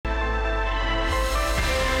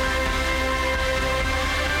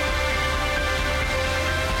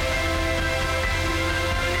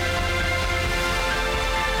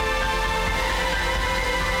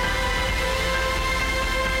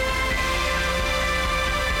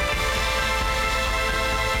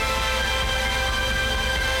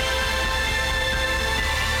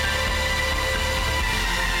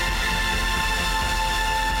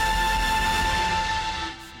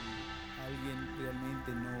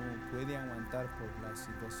puede aguantar por la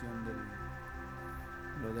situación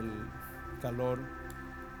lo del calor.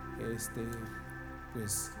 Este,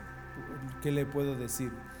 pues, ¿qué le puedo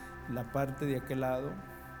decir? La parte de aquel lado,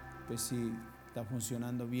 pues sí, está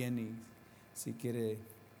funcionando bien, y si quiere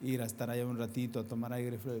ir a estar allá un ratito a tomar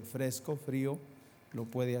aire fresco, frío, lo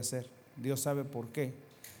puede hacer. Dios sabe por qué.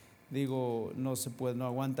 Digo, no se puede, no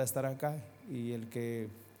aguanta estar acá, y el que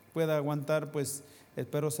pueda aguantar, pues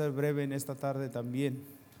espero ser breve en esta tarde también,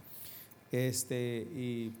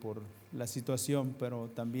 y por la situación, pero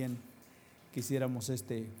también quisiéramos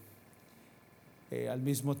al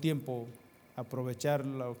mismo tiempo aprovechar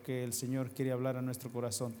lo que el Señor quiere hablar a nuestro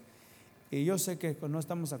corazón. Y yo sé que no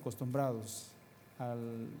estamos acostumbrados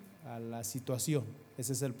a la situación,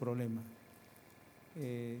 ese es el problema.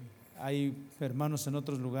 Hay hermanos en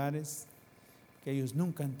otros lugares que ellos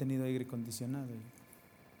nunca han tenido aire acondicionado,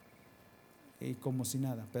 y como si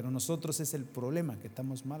nada, pero nosotros es el problema, que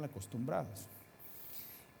estamos mal acostumbrados.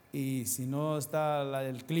 Y si no está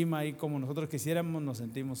el clima ahí como nosotros quisiéramos, nos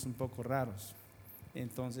sentimos un poco raros.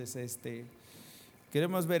 Entonces,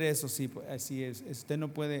 queremos ver eso. Si usted no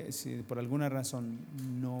puede, si por alguna razón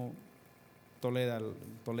no tolera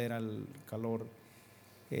el calor,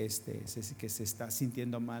 que se está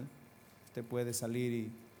sintiendo mal, usted puede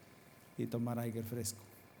salir y tomar aire fresco.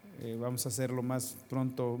 Vamos a hacerlo más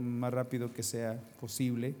pronto, más rápido que sea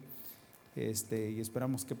posible. Y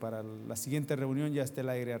esperamos que para la siguiente reunión ya esté el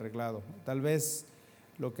aire arreglado. Tal vez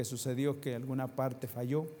lo que sucedió, que alguna parte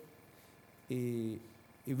falló, y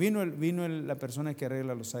vino la persona que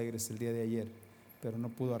arregla los aires el día de ayer, pero no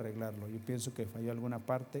pudo arreglarlo. Yo pienso que falló alguna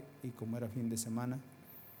parte, y como era fin de semana,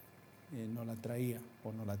 no la traía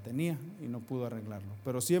o no la tenía y no pudo arreglarlo.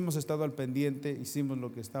 Pero sí hemos estado al pendiente, hicimos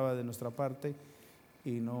lo que estaba de nuestra parte,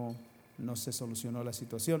 y no se solucionó la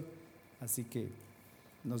situación. Así que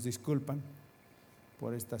nos disculpan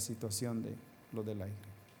por esta situación de lo del aire.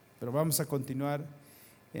 Pero vamos a continuar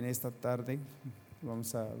en esta tarde,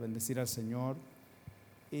 vamos a bendecir al Señor.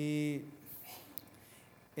 Y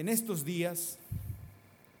en estos días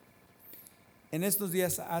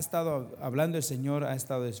ha estado hablando el Señor, ha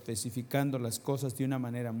estado especificando las cosas de una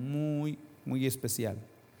manera muy, muy especial.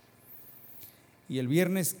 Y el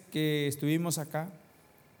viernes que estuvimos acá,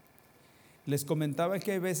 les comentaba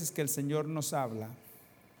que hay veces que el Señor nos habla,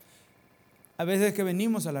 a veces que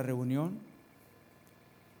venimos a la reunión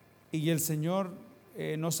y el Señor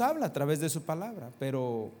nos habla a través de su palabra,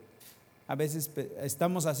 pero a veces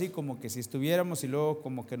estamos así como que si estuviéramos, y luego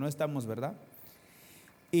como que no estamos, ¿verdad?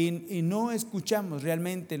 Y no escuchamos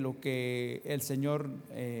realmente lo que el Señor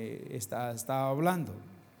está hablando.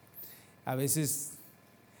 A veces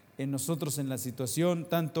nosotros en la situación,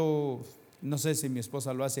 tanto, no sé si mi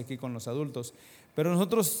esposa lo hace aquí con los adultos, pero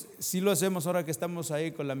nosotros sí lo hacemos ahora que estamos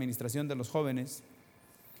ahí con la administración de los jóvenes.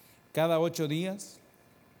 Cada 8 días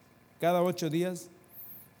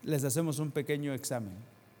les hacemos un pequeño examen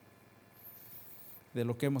de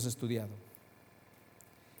lo que hemos estudiado.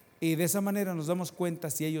 Y de esa manera nos damos cuenta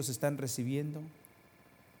si ellos están recibiendo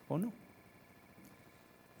o no.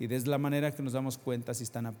 Y de la manera que nos damos cuenta si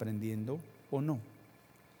están aprendiendo o no.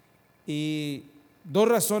 Y 2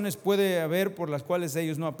 razones puede haber por las cuales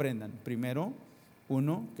ellos no aprendan. Primero,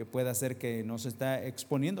 uno, que puede ser que no se está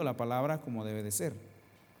exponiendo la palabra como debe de ser.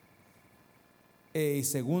 Y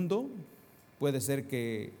segundo, puede ser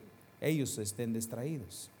que ellos estén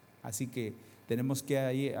distraídos. Así que tenemos que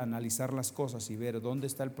ahí analizar las cosas y ver dónde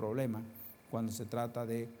está el problema cuando se trata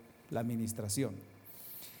de la administración.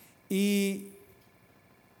 Y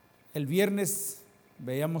el viernes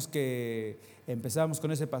veíamos que empezamos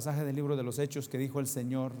con ese pasaje del libro de los Hechos que dijo el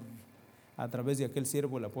Señor a través de aquel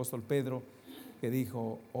siervo, el apóstol Pedro, que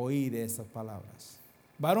dijo: oíd estas palabras.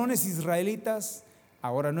 Varones israelitas,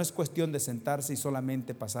 ahora no es cuestión de sentarse y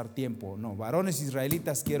solamente pasar tiempo, no, varones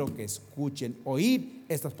israelitas, quiero que escuchen, oíd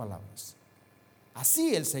estas palabras.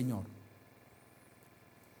 Así el Señor.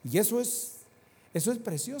 Y eso es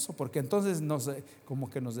precioso, porque entonces como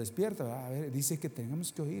que nos despierta. A ver, dice que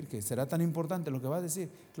tenemos que oír, que será tan importante lo que va a decir.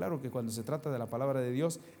 Claro que cuando se trata de la palabra de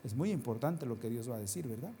Dios es muy importante lo que Dios va a decir,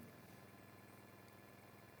 ¿verdad?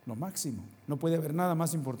 Lo máximo. No puede haber nada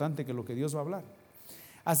más importante que lo que Dios va a hablar.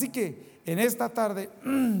 Así que en esta tarde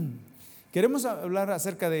queremos hablar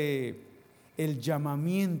acerca de el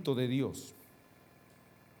llamamiento de Dios.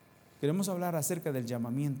 Queremos hablar acerca del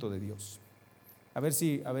llamamiento de Dios. A ver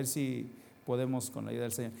si podemos, con la ayuda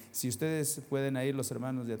del Señor. Si ustedes pueden ir, los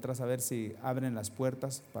hermanos de atrás, a ver si abren las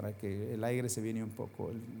puertas para que el aire se viene un poco.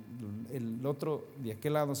 El otro de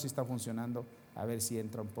aquel lado sí está funcionando, a ver si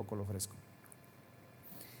entra un poco lo fresco.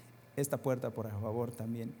 Esta puerta, por favor,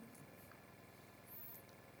 también.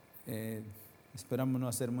 Esperamos no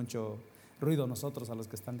hacer mucho ruido nosotros a los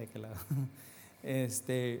que están de aquel lado.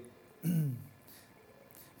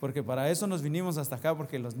 Porque para eso nos vinimos hasta acá,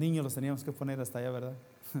 porque los niños los teníamos que poner hasta allá, ¿verdad?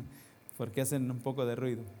 Porque hacen un poco de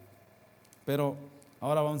ruido. Pero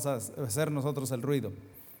ahora vamos a hacer nosotros el ruido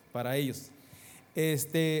para ellos.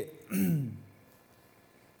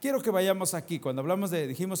 Quiero que vayamos aquí. Cuando hablamos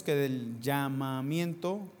dijimos que del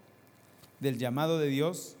llamamiento, del llamado de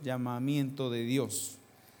Dios, llamamiento de Dios.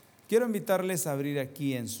 Quiero invitarles a abrir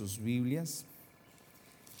aquí en sus Biblias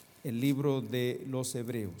el libro de los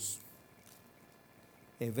Hebreos.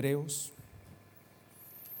 Hebreos.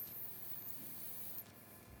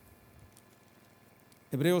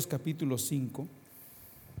 Hebreos capítulo 5.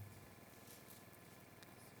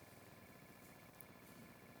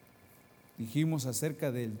 Dijimos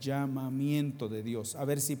acerca del llamamiento de Dios. A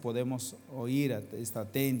ver si podemos oír, estar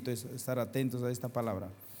atentos a esta palabra.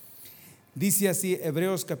 Dice así,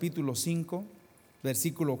 Hebreos capítulo 5,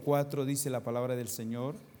 versículo 4, dice la palabra del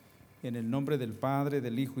Señor, en el nombre del Padre,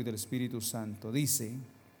 del Hijo y del Espíritu Santo. Dice: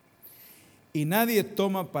 y nadie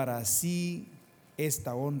toma para sí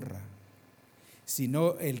esta honra,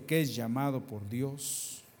 sino el que es llamado por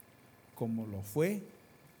Dios, como lo fue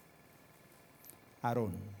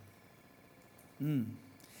Aarón.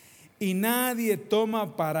 Y nadie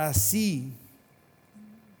toma para sí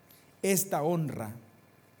esta honra,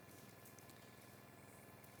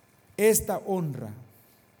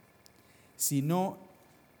 sino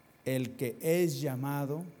el que es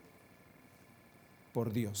llamado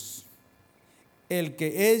por Dios. El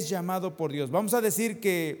que es llamado por Dios. Vamos a decir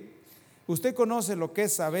que usted conoce lo que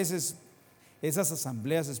es a veces esas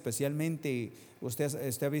asambleas, especialmente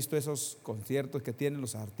usted ha visto esos conciertos que tienen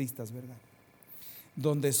los artistas, ¿verdad?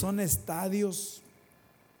 Donde son estadios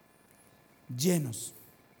llenos.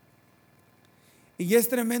 Y es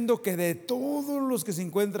tremendo que de todos los que se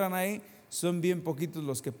encuentran ahí, son bien poquitos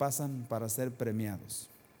los que pasan para ser premiados,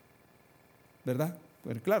 ¿verdad?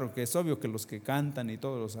 Pero claro que es obvio que los que cantan y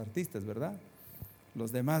todos los artistas, ¿verdad?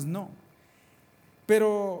 Los demás no.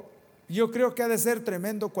 Pero yo creo que ha de ser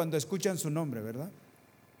tremendo cuando escuchan su nombre, ¿verdad?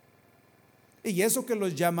 Y eso que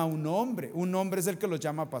los llama un hombre es el que los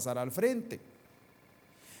llama a pasar al frente.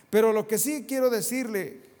 Pero lo que sí quiero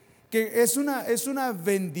decirle, que es una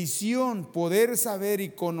bendición poder saber y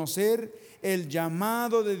conocer el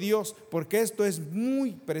llamado de Dios, porque esto es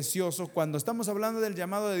muy precioso. Cuando estamos hablando del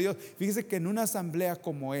llamado de Dios, fíjese que en una asamblea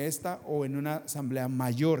como esta, o en una asamblea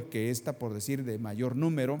mayor que esta, por decir de mayor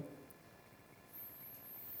número,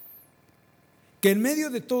 que en medio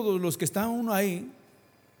de todos los que están uno ahí,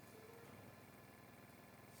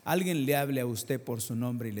 alguien le hable a usted por su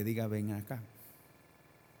nombre y le diga: ven acá.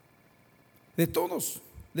 De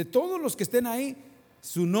todos los que estén ahí,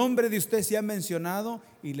 su nombre de usted se ha mencionado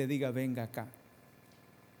y le diga: venga acá.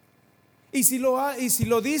 Y si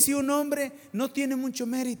lo dice un hombre, no tiene mucho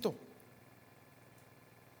mérito.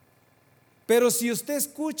 Pero si usted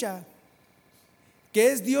escucha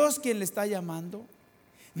que es Dios quien le está llamando,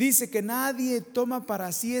 dice que nadie toma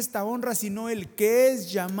para sí esta honra, sino el que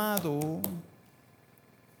es llamado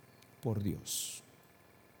por Dios.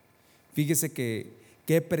 Fíjese que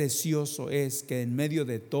qué precioso es que en medio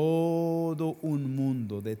de todo un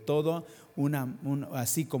mundo, de todo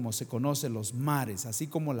así como se conocen los mares, así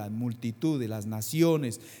como la multitud de las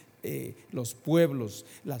naciones, los pueblos,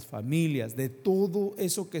 las familias, de todo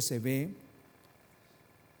eso que se ve,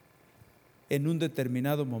 en un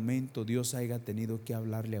determinado momento Dios haya tenido que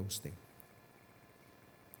hablarle a usted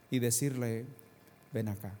y decirle: ven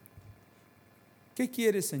acá. ¿Qué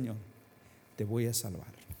quieres, Señor? Te voy a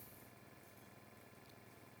salvar.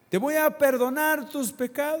 Te voy a perdonar tus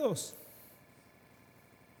pecados.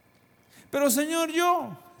 Pero Señor,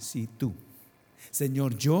 yo. Sí, tú.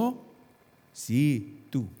 Señor, yo. Sí,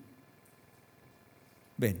 tú.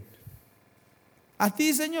 Ven. ¿A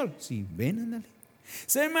ti, Señor? Sí, ven, ándale.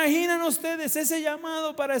 ¿Se imaginan ustedes ese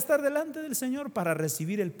llamado para estar delante del Señor, para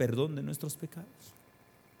recibir el perdón de nuestros pecados?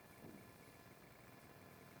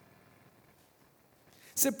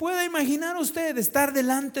 ¿Se puede imaginar usted estar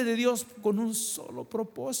delante de Dios con un solo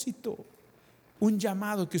propósito? Un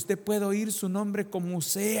llamado que usted pueda oír su nombre como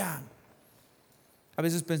sea. A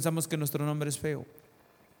veces pensamos que nuestro nombre es feo.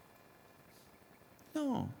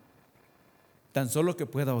 No. Tan solo que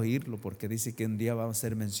pueda oírlo, porque dice que un día va a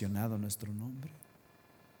ser mencionado nuestro nombre,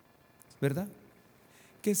 ¿verdad?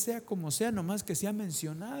 Que sea como sea, nomás que sea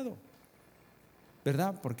mencionado,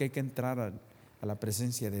 ¿verdad? Porque hay que entrar a la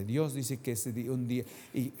presencia de Dios. Dice que ese día, un día,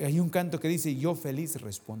 y hay un canto que dice: yo feliz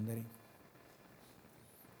responderé.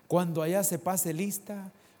 Cuando allá se pase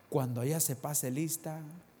lista,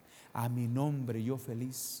 a mi nombre yo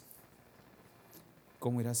feliz.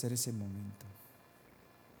 ¿Cómo irá a ser ese momento?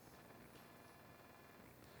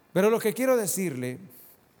 Pero lo que quiero decirle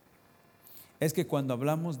es que cuando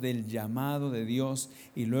hablamos del llamado de Dios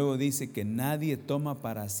y luego dice que nadie toma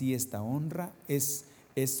para sí esta honra, es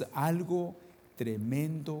algo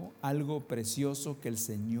tremendo, algo precioso que el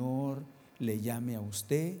Señor le llame a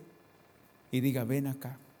usted y diga: ven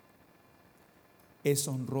acá. Es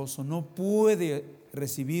honroso, no puede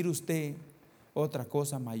recibir usted otra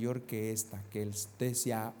cosa mayor que esta, que usted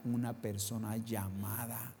sea una persona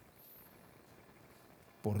llamada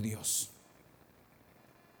por Dios.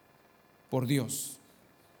 Por Dios.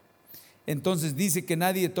 Entonces dice que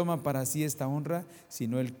nadie toma para sí esta honra,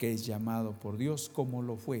 sino el que es llamado por Dios, como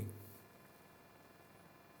lo fue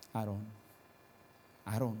Aarón.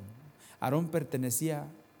 Aarón pertenecía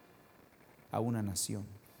a una nación.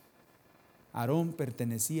 Aarón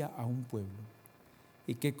pertenecía a un pueblo.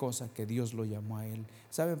 ¿Y qué cosa? Que Dios lo llamó a él.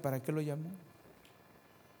 ¿Saben para qué lo llamó?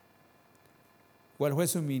 ¿Cuál fue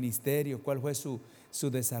su ministerio? ¿Cuál fue su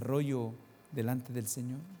desarrollo delante del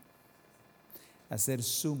Señor? A ser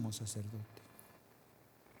sumo sacerdote.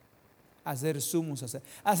 A ser sumo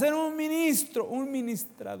sacerdote. A ser un ministro, un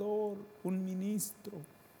ministrador, un ministro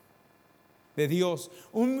de Dios.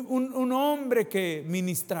 Un hombre que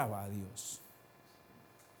ministraba a Dios.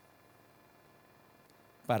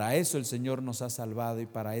 Para eso el Señor nos ha salvado y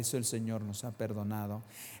para eso el Señor nos ha perdonado.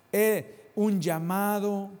 Un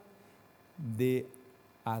llamado de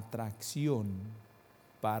atracción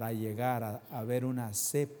para llegar a ver una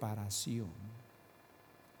separación.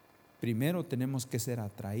 Primero tenemos que ser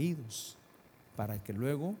atraídos para que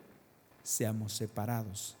luego seamos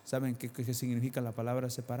separados. ¿Saben qué significa la palabra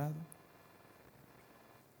separado?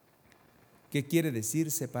 ¿Qué quiere decir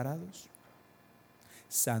separados?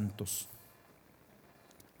 Santos,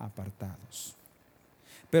 apartados.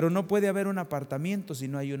 Pero no puede haber un apartamiento si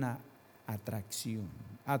no hay una atracción.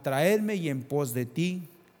 Atraedme y en pos de ti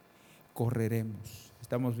correremos.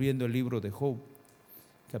 Estamos viendo el libro de Job,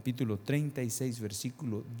 capítulo 36,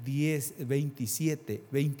 versículo 27,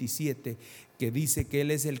 que dice que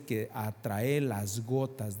Él es el que atrae las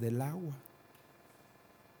gotas del agua.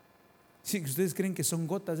 Si ustedes creen que son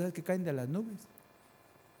gotas, ¿sabes?, que caen de las nubes.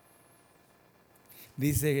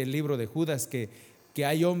 Dice el libro de Judas que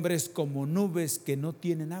hay hombres como nubes que no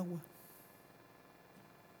tienen agua.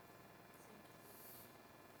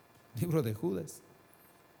 Libro de Judas.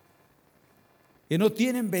 Y no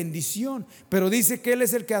tienen bendición, pero dice que Él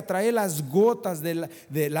es el que atrae las gotas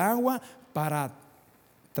del agua para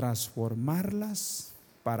transformarlas,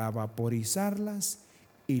 para vaporizarlas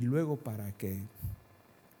y luego para que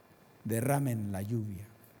derramen la lluvia.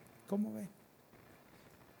 ¿Cómo ve?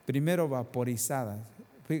 Primero vaporizadas.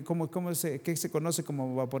 ¿Qué se conoce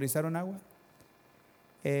como vaporizar un agua?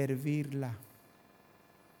 Hervirla.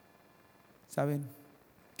 ¿Saben?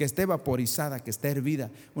 Que esté vaporizada, que esté hervida.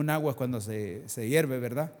 Un agua cuando se hierve,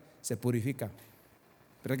 ¿verdad?, se purifica.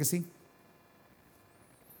 ¿Verdad que sí?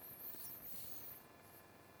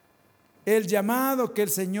 El llamado que el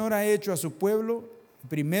Señor ha hecho a su pueblo,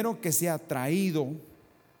 primero que sea traído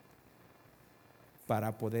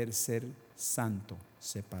para poder ser santo,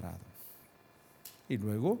 separado. Y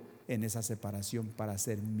luego en esa separación para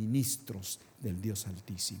ser ministros del Dios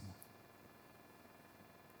Altísimo.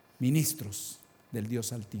 Ministros del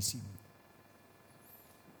Dios Altísimo.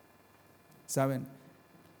 ¿Saben?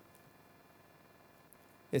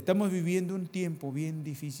 Estamos viviendo un tiempo bien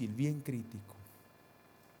difícil, bien crítico.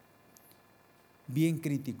 Bien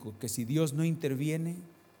crítico, que si Dios no interviene,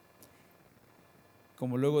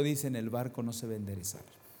 como luego dicen, el barco no se va a enderezar.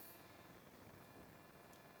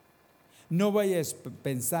 No vayas a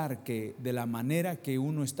pensar que de la manera que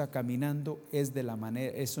uno está caminando es de la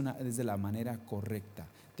manera correcta.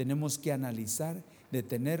 Tenemos que analizar,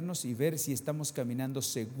 detenernos y ver si estamos caminando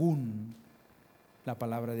según la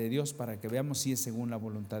palabra de Dios, para que veamos si es según la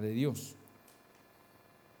voluntad de Dios.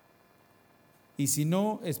 Y si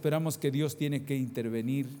no, esperamos que Dios tiene que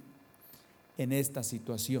intervenir en esta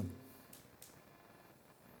situación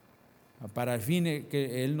para el fin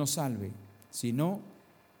que Él nos salve. Si no,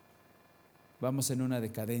 vamos en una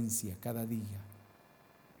decadencia cada día,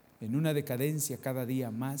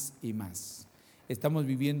 más y más. Estamos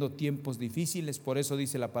viviendo tiempos difíciles, por eso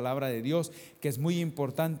dice la palabra de Dios que es muy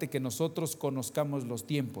importante que nosotros conozcamos los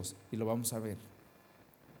tiempos, y lo vamos a ver.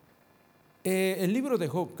 El libro de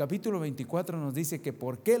Job, capítulo 24, nos dice que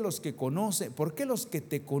 ¿por qué los que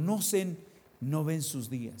te conocen no ven sus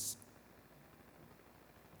días?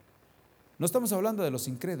 No estamos hablando de los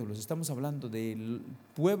incrédulos, estamos hablando del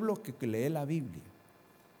pueblo que lee la Biblia.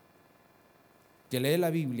 Que lee la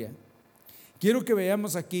Biblia. Quiero que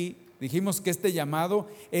veamos aquí, dijimos que este llamado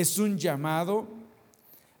es un llamado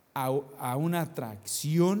a una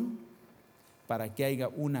atracción para que haya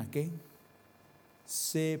una ¿qué?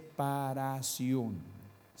 Separación.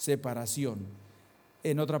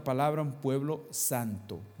 En otra palabra, un pueblo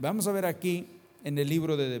santo. Vamos a ver aquí en el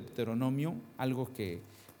libro de Deuteronomio algo que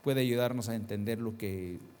puede ayudarnos a entender lo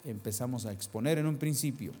que empezamos a exponer en un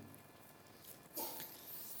principio.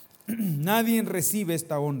 Nadie recibe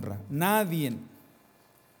esta honra, nadie,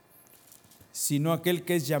 sino aquel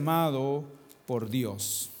que es llamado por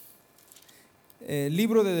Dios.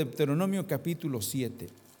 Libro de Deuteronomio capítulo 7.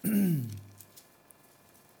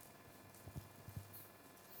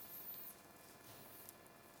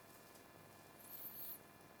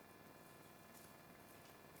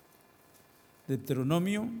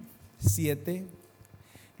 Deuteronomio 7.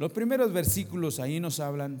 Los primeros versículos ahí nos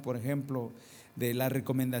hablan, por ejemplo, de las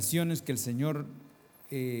recomendaciones que el Señor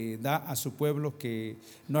da a su pueblo, que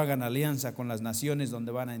no hagan alianza con las naciones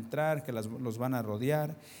donde van a entrar, que los van a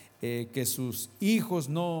rodear, que sus hijos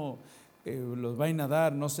no los vayan a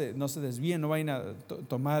dar, no se desvíen, no vayan a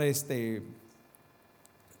tomar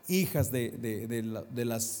hijas de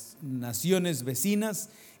las naciones vecinas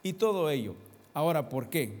y todo ello. Ahora, ¿por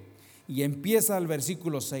qué? Y empieza el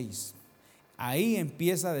versículo 6. Ahí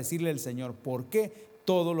empieza a decirle el Señor, ¿por qué?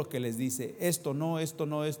 Todo lo que les dice, esto no, esto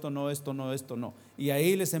no, esto no, esto no, esto no. Y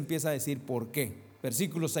ahí les empieza a decir, ¿por qué?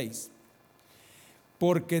 Versículo 6.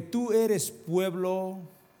 Porque tú eres pueblo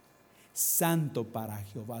santo para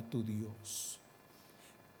Jehová tu Dios.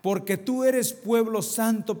 Porque tú eres pueblo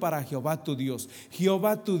santo para Jehová tu Dios.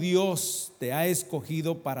 Jehová tu Dios te ha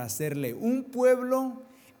escogido para hacerle un pueblo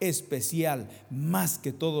especial, más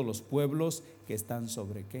que todos los pueblos que están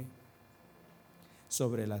sobre ¿qué?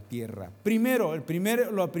 Sobre la tierra. Primero,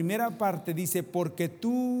 la primera parte dice, porque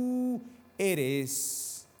tú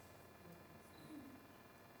eres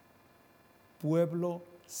pueblo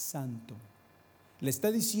santo. Le está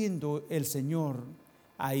diciendo el Señor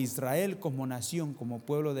a Israel como nación, como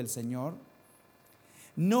pueblo del Señor,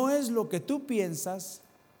 no es lo que tú piensas,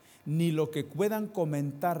 ni lo que puedan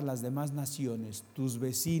comentar las demás naciones, tus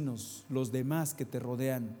vecinos, los demás que te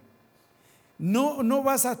rodean. No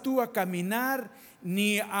vas a tú a caminar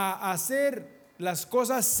ni a hacer las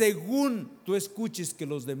cosas según tú escuches que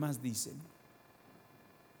los demás dicen.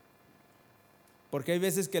 Porque hay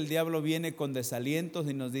veces que el diablo viene con desalientos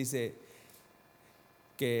y nos dice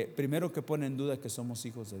que primero que pone en duda que somos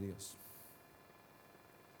hijos de Dios.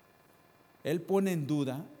 Él pone en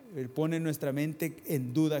duda, Él pone en nuestra mente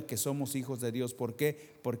en duda que somos hijos de Dios. ¿Por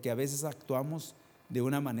qué? Porque a veces actuamos de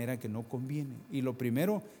una manera que no conviene. Y lo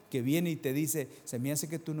primero que viene y te dice, se me hace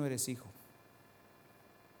que tú no eres hijo.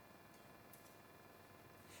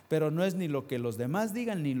 Pero no es ni lo que los demás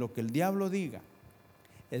digan, ni lo que el diablo diga.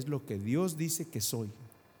 Es lo que Dios dice que soy.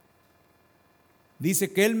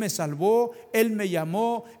 Dice que Él me salvó, Él me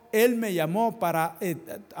llamó para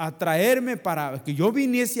atraerme, para que yo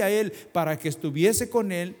viniese a Él, para que estuviese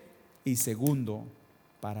con Él. Y segundo,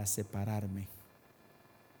 para separarme.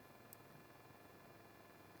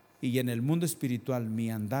 Y en el mundo espiritual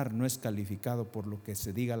mi andar no es calificado por lo que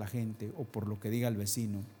se diga la gente o por lo que diga el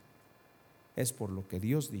vecino. Es por lo que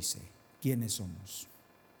Dios dice, quiénes somos.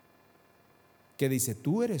 Que dice,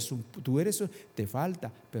 tú eres, te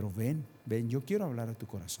falta, pero ven, yo quiero hablar a tu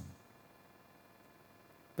corazón.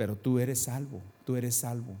 Pero tú eres salvo,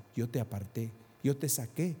 yo te aparté, yo te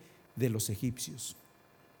saqué de los egipcios,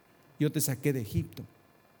 yo te saqué de Egipto.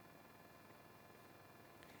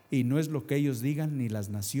 Y no es lo que ellos digan ni las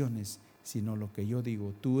naciones, sino lo que yo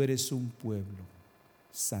digo, tú eres un pueblo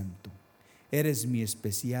santo, eres mi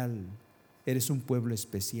especial, eres un pueblo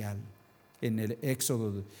especial. En el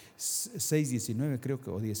Éxodo 6:19 creo que,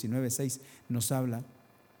 o 19:6 nos habla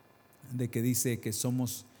de que dice que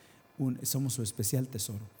somos su especial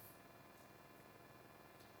tesoro.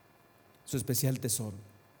 Su especial tesoro.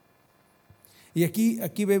 Y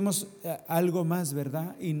aquí vemos algo más,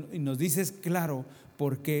 ¿verdad? Y nos dice claro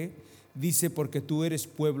por qué. Dice, porque tú eres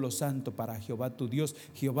pueblo santo para Jehová tu Dios.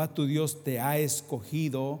 Jehová tu Dios te ha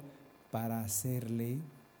escogido para hacerle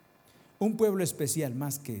un pueblo especial,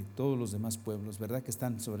 más que todos los demás pueblos, ¿verdad? Que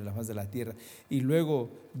están sobre la faz de la tierra. Y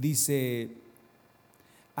luego dice,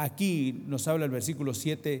 aquí nos habla el versículo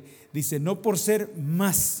 7, dice, no por ser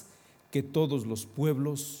más que todos los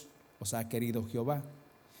pueblos os ha querido Jehová,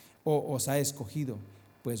 o os ha escogido,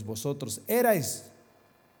 pues vosotros erais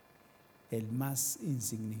el más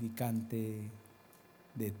insignificante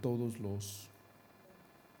de todos los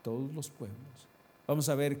pueblos. Vamos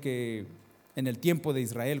a ver que en el tiempo de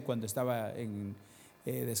Israel, cuando estaba de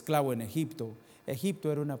esclavo en Egipto,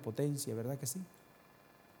 Egipto era una potencia, ¿verdad que sí?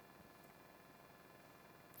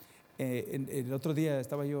 El otro día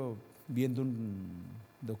estaba yo viendo un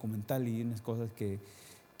documental y unas cosas que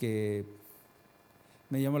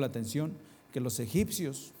me llamó la atención que los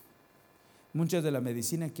egipcios, muchas de la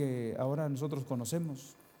medicina que ahora nosotros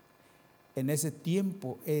conocemos, en ese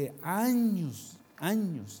tiempo, años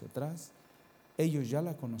atrás, ellos ya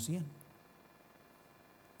la conocían.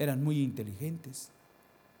 Eran muy inteligentes.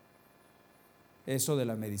 Eso de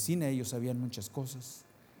la medicina, ellos sabían muchas cosas.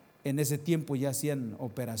 En ese tiempo ya hacían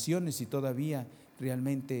operaciones y todavía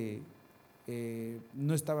realmente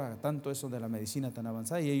no estaba tanto eso de la medicina tan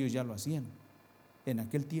avanzada, y ellos ya lo hacían en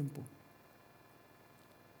aquel tiempo.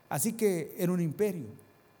 Así que era un imperio,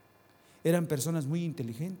 eran personas muy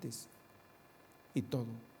inteligentes y todo,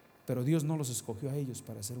 pero Dios no los escogió a ellos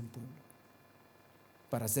para ser un pueblo,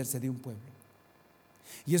 para hacerse de un pueblo.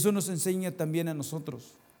 Y eso nos enseña también a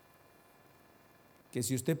nosotros, que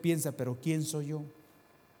si usted piensa, pero ¿quién soy yo?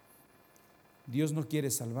 Dios no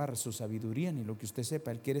quiere salvar su sabiduría ni lo que usted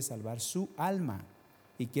sepa, Él quiere salvar su alma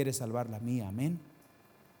y quiere salvar la mía, amén.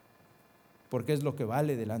 Porque es lo que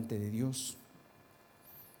vale delante de Dios.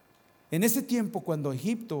 En ese tiempo, cuando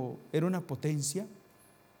Egipto era una potencia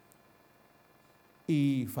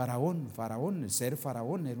y Faraón, el ser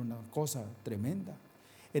Faraón era una cosa tremenda.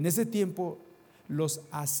 En ese tiempo, los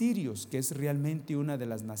asirios, que es realmente una de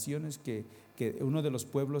las naciones uno de los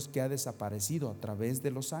pueblos que ha desaparecido a través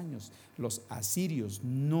de los años, los asirios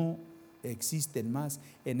no existen más.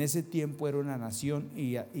 En ese tiempo era una nación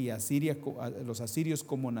y Asiria, los asirios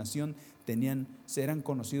como nación eran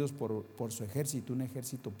conocidos por su ejército, un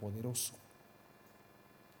ejército poderoso.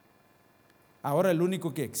 Ahora el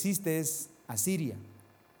único que existe es Asiria.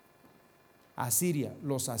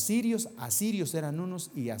 Los asirios eran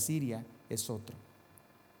unos y Asiria es otro.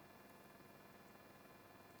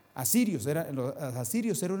 Los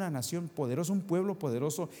asirios era una nación poderosa, un pueblo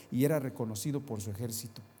poderoso, y era reconocido por su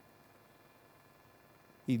ejército.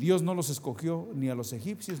 Y Dios no los escogió ni a los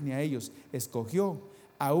egipcios ni a ellos, escogió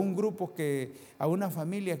a un grupo a una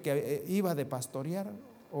familia que iba de pastorear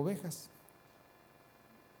ovejas.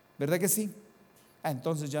 ¿Verdad que sí?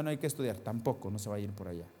 Entonces ya no hay que estudiar, tampoco, no se va a ir por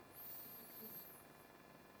allá.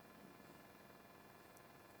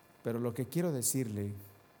 Pero lo que quiero decirle,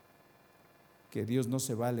 que Dios no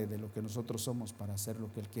se vale de lo que nosotros somos para hacer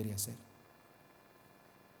lo que Él quiere hacer.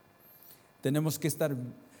 Tenemos que estar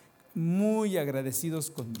muy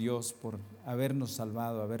agradecidos con Dios por habernos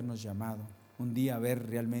salvado, habernos llamado, un día haber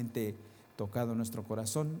realmente tocado nuestro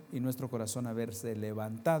corazón y nuestro corazón haberse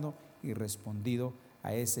levantado y respondido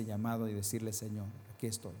a ese llamado y decirle: Señor, aquí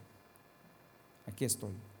estoy,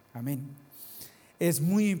 amén. Es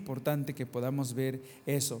muy importante que podamos ver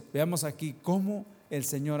eso. Veamos aquí cómo el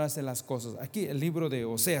Señor hace las cosas. Aquí el libro de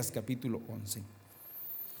Oseas, capítulo 11.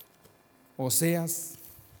 Oseas,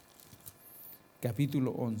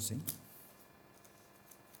 capítulo 11.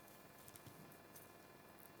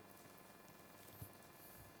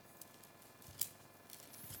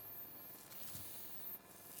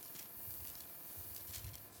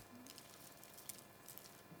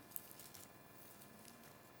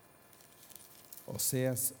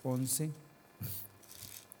 Oseas 11.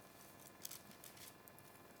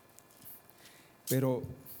 Pero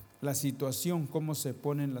la situación, cómo se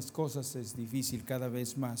ponen las cosas, es difícil cada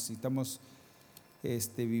vez más. Estamos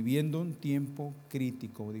viviendo un tiempo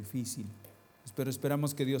crítico, difícil. Pero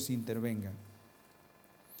esperamos que Dios intervenga.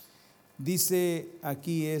 Dice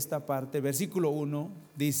aquí esta parte, versículo 1,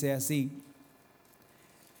 dice así: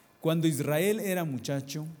 cuando Israel era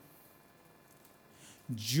muchacho,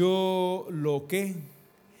 yo lo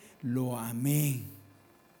amé.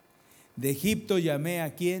 De Egipto llamé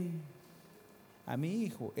 ¿a quién? A mi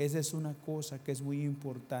hijo. Esa es una cosa que es muy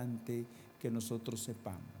importante que nosotros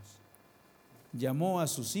sepamos. ¿Llamó a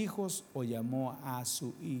sus hijos o llamó a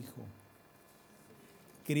su hijo?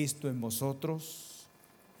 Cristo en vosotros,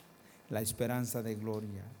 la esperanza de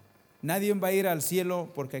gloria. Nadie va a ir al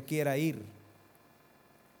cielo porque quiera ir.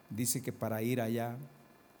 Dice que para ir allá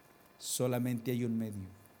solamente hay un medio,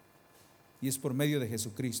 y es por medio de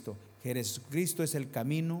Jesucristo. Jesucristo es el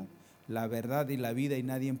camino, la verdad y la vida, y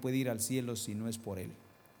nadie puede ir al cielo si no es por Él.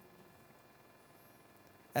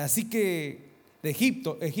 Así que de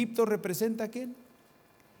Egipto representa ¿a quién?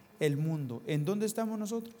 El mundo. ¿En dónde estamos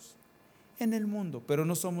nosotros? En el mundo, pero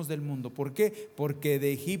no somos del mundo. ¿Por qué? Porque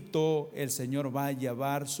de Egipto el Señor va a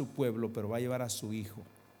llevar su pueblo, pero va a llevar a su hijo.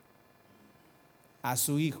 A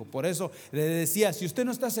su hijo. Por eso le decía, si usted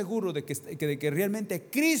no está seguro de que realmente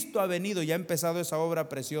Cristo ha venido y ha empezado esa obra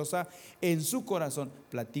preciosa en su corazón,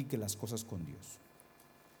 platique las cosas con Dios.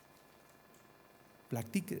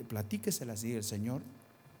 Platíqueselas y el Señor,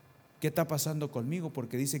 ¿qué está pasando conmigo?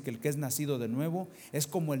 Porque dice que el que es nacido de nuevo es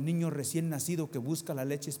como el niño recién nacido que busca la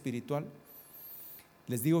leche espiritual.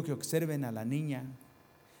 Les digo que observen a la niña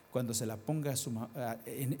cuando se la ponga su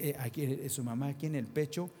mamá aquí en el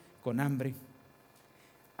pecho con hambre.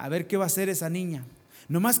 A ver qué va a hacer esa niña.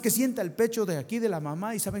 Nomás que sienta el pecho de aquí de la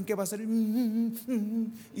mamá y saben qué va a hacer.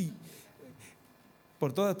 Y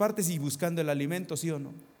por todas partes y buscando el alimento, ¿sí o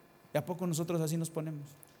no? ¿Y a poco nosotros así nos ponemos?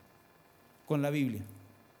 Con la Biblia.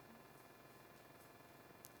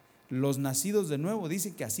 Los nacidos de nuevo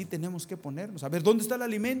dicen que así tenemos que ponernos. A ver, ¿dónde está el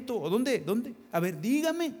alimento? ¿O dónde? A ver,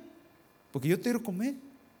 dígame, porque yo quiero comer.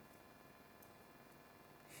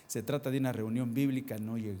 Se trata de una reunión bíblica,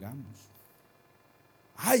 no llegamos.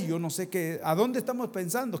 Ay, yo no sé qué, ¿a dónde estamos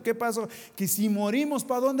pensando? ¿Qué pasó? Que si morimos,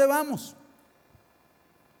 ¿para dónde vamos?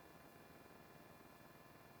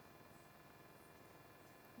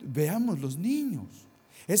 Veamos los niños.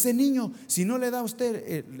 Ese niño, si no le da a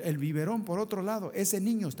usted el biberón por otro lado, ese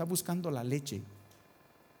niño está buscando la leche.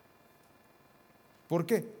 ¿Por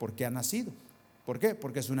qué? Porque ha nacido. ¿Por qué?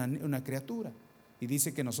 Porque es una criatura. Y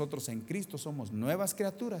dice que nosotros en Cristo somos nuevas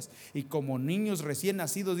criaturas. Y como niños recién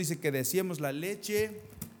nacidos dice que deseemos la leche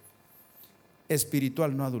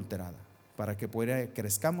espiritual no adulterada, para que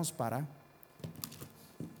crezcamos para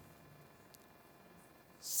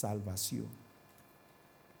salvación.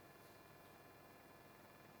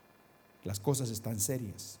 Las cosas están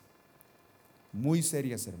serias, muy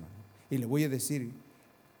serias, hermano. Y le voy a decir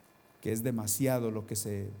que es demasiado lo que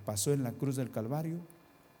se pasó en la cruz del Calvario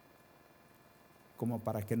como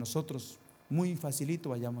para que nosotros muy facilito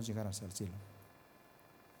vayamos a llegar hacia el cielo.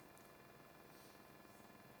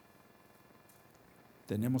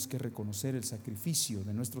 Tenemos que reconocer el sacrificio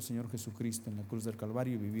de nuestro Señor Jesucristo en la cruz del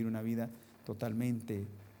Calvario y vivir una vida totalmente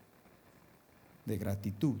de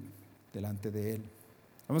gratitud delante de Él.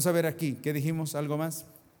 Vamos a ver aquí, ¿qué dijimos? ¿Algo más?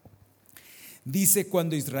 Dice,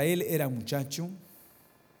 cuando Israel era muchacho,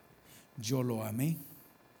 yo lo amé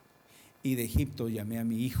y de Egipto llamé a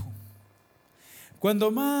mi hijo.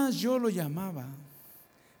 Cuando más yo lo llamaba,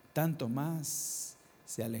 tanto más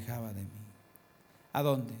se alejaba de mí. ¿A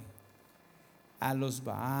dónde? A los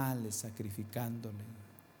Baales sacrificándole,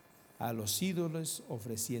 a los ídolos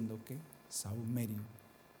ofreciendo ¿qué? Sahumerio.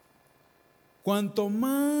 Cuanto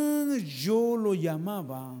más yo lo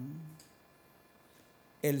llamaba,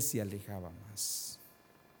 él se alejaba más.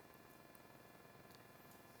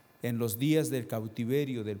 En los días del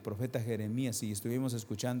cautiverio del profeta Jeremías, y estuvimos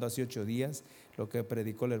escuchando hace 8 días lo que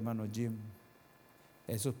predicó el hermano Jim,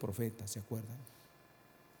 esos profetas, ¿se acuerdan?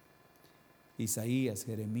 Isaías,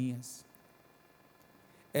 Jeremías,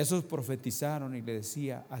 esos profetizaron y le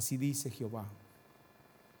decía, así dice Jehová.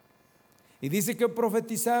 Y dice que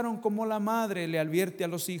profetizaron como la madre le advierte a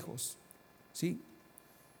los hijos, ¿sí?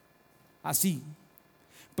 Así.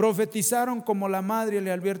 Profetizaron como la madre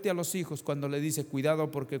le advierte a los hijos cuando le dice, cuidado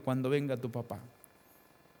porque cuando venga tu papá.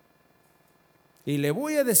 Y le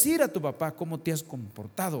voy a decir a tu papá cómo te has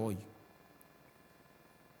comportado hoy.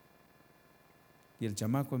 Y el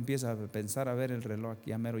chamaco empieza a pensar, a ver el reloj, aquí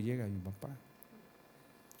ya mero llega mi papá.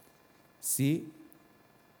 Sí.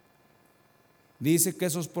 Dice que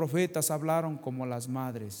esos profetas hablaron como las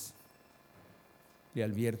madres le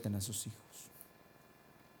advierten a sus hijos.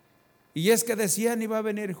 Y es que decían iba a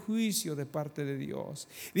venir juicio de parte de Dios.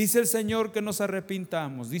 Dice el Señor que nos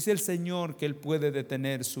arrepintamos. Dice el Señor que Él puede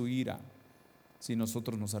detener su ira si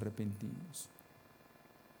nosotros nos arrepentimos.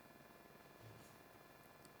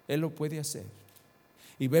 Él lo puede hacer.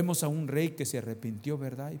 Y vemos a un rey que se arrepintió,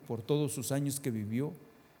 ¿verdad? Y por todos sus años que vivió,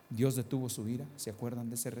 Dios detuvo su ira. ¿Se acuerdan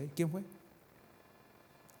de ese rey? ¿Quién fue?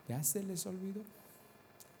 ¿Ya se les olvidó?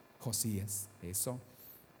 Josías. Eso.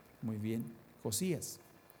 Muy bien. Josías.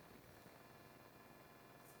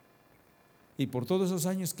 Y por todos esos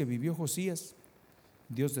años que vivió Josías,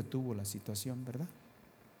 Dios detuvo la situación, ¿verdad?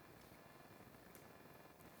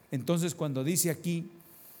 Entonces cuando dice aquí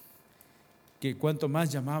que cuanto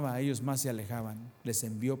más llamaba a ellos más se alejaban, les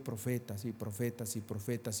envió profetas y profetas y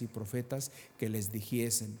profetas y profetas que les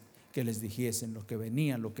dijesen lo que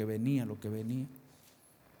venía, lo que venía, lo que venía.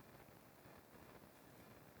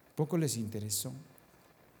 Poco les interesó.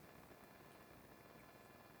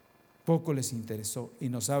 Poco les interesó. Y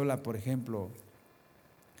nos habla, por ejemplo,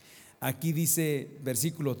 aquí dice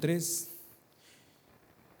versículo 3,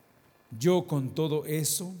 yo con todo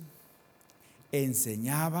eso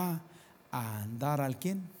enseñaba a andar al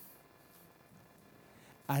 ¿quién?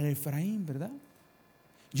 Al Efraín, ¿verdad?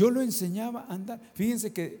 Yo lo enseñaba a andar.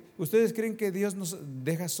 Fíjense que ustedes creen que Dios nos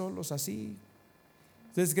deja solos así.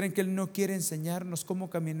 ¿Ustedes creen que Él no quiere enseñarnos cómo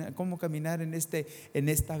caminar en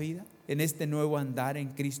esta vida, en este nuevo andar en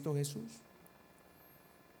Cristo Jesús?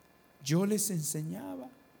 Yo les enseñaba.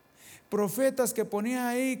 Profetas que ponía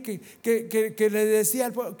ahí, que le decía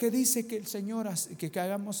al pueblo, que dice que el Señor, que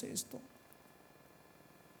hagamos esto.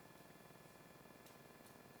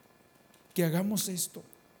 que hagamos esto,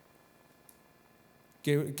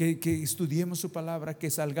 que estudiemos su palabra, que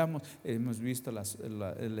salgamos. Hemos visto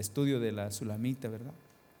el estudio de la Sulamita, ¿verdad?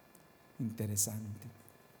 Interesante.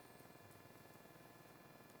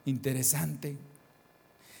 Interesante.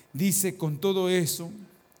 Dice, con todo eso,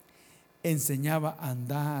 enseñaba a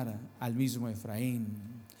andar al mismo Efraín,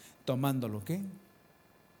 tomándolo ¿qué?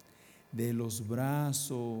 De los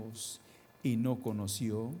brazos, y no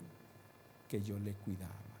conoció que yo le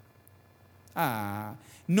cuidaba.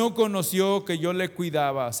 No conoció que yo le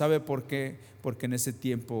cuidaba. ¿Sabe por qué? Porque en ese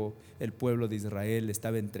tiempo el pueblo de Israel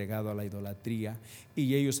estaba entregado a la idolatría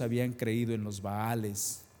y ellos habían creído en los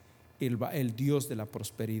Baales, el Dios de la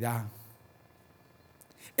prosperidad.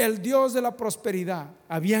 El Dios de la prosperidad.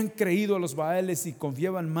 Habían creído a los Baales y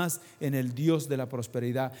confiaban más en el Dios de la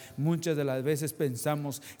prosperidad. Muchas de las veces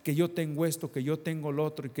pensamos que yo tengo esto, que yo tengo lo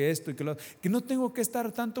otro, y que esto y que lo otro, que no tengo que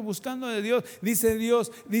estar tanto buscando de Dios. Dice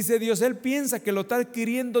Dios, Él piensa que lo está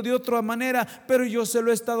adquiriendo de otra manera, pero yo se lo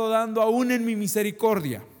he estado dando aún en mi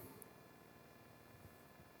misericordia.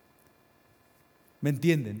 ¿Me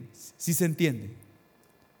entienden? ¿Sí se entiende?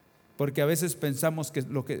 Porque a veces pensamos que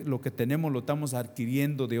lo que tenemos lo estamos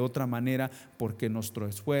adquiriendo de otra manera, porque nuestro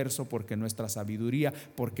esfuerzo, porque nuestra sabiduría,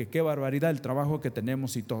 porque qué barbaridad el trabajo que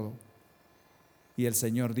tenemos y todo. Y el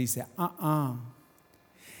Señor dice,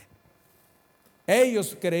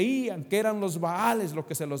 ellos creían que eran los Baales lo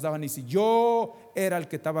que se los daban, y si yo era el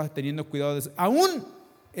que estaba teniendo cuidado de eso, aún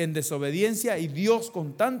en desobediencia, y Dios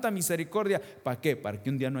con tanta misericordia, ¿para qué? Para que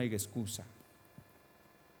un día no haya excusa.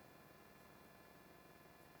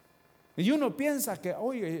 Y uno piensa que,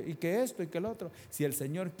 oye, y que esto y que lo otro. Si el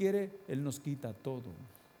Señor quiere, Él nos quita todo.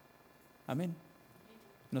 Amén.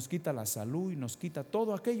 Nos quita la salud y nos quita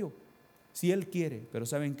todo aquello. Si Él quiere, pero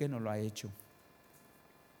 ¿saben qué? No lo ha hecho.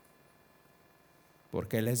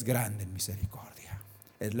 Porque Él es grande en misericordia,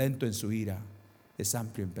 es lento en su ira, es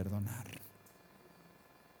amplio en perdonar.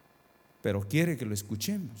 Pero quiere que lo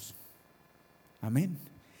escuchemos. Amén.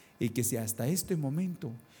 Y que si hasta este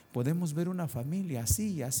momento podemos ver una familia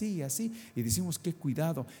así, así, así, y decimos qué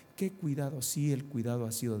cuidado, sí, el cuidado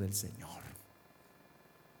ha sido del Señor.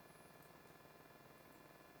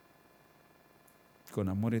 Con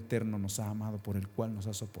amor eterno nos ha amado, por el cual nos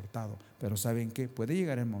ha soportado. Pero ¿saben qué? Puede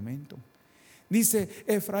llegar el momento. Dice,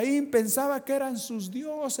 Efraín pensaba que eran sus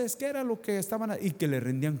dioses, que era lo que estaban, y que le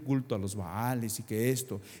rendían culto a los Baales, y que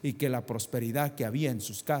esto, y que la prosperidad que había en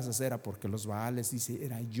sus casas era porque los Baales, dice,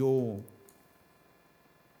 era yo.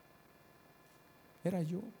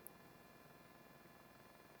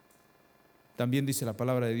 También dice la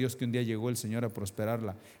palabra de Dios que un día llegó el Señor a prosperar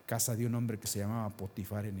la casa de un hombre que se llamaba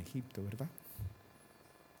Potifar en Egipto, ¿verdad?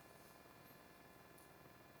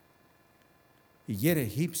 Y era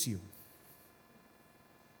egipcio.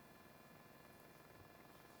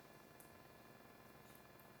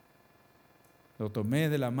 Lo tomé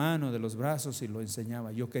de la mano, de los brazos, y lo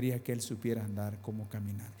enseñaba. Yo quería que él supiera andar, cómo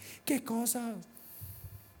caminar. ¿Qué cosa?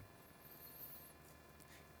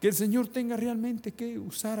 Que el Señor tenga realmente que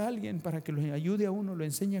usar a alguien para que lo ayude a uno, lo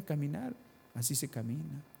enseñe a caminar. Así se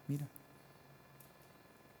camina, mira.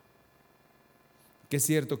 Que es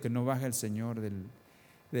cierto que no baja el Señor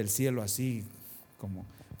del cielo así, como,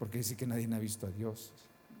 porque dice que nadie ha visto a Dios.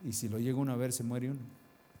 Y si lo llega uno a ver, se muere uno.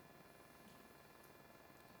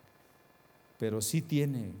 Pero sí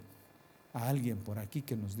tiene a alguien por aquí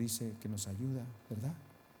que nos dice, que nos ayuda, ¿verdad?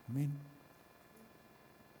 Amén.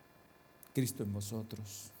 Cristo en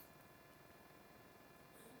vosotros,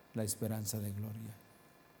 la esperanza de gloria.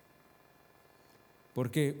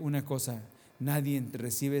 Porque una cosa, nadie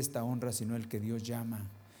recibe esta honra sino el que Dios llama,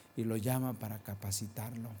 y lo llama para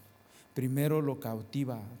capacitarlo. Primero lo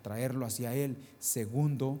cautiva, traerlo hacia Él.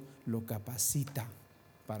 Segundo, lo capacita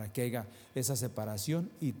para que haya esa separación,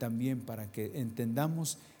 y también para que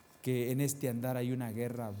entendamos que en este andar hay una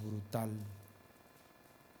guerra brutal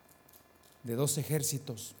de dos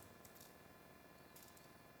ejércitos.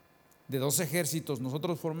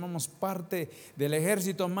 Nosotros formamos parte del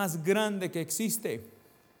ejército más grande que existe,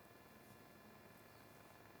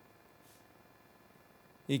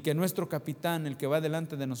 y que nuestro capitán, el que va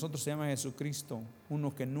delante de nosotros, se llama Jesucristo,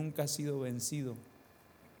 uno que nunca ha sido vencido.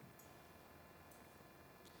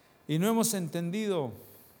 Y no hemos entendido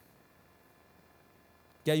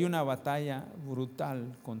que hay una batalla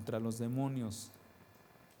brutal contra los demonios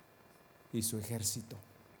y su ejército,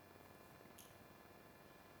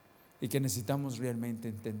 y que necesitamos realmente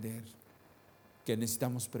entender, que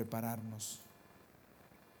necesitamos prepararnos,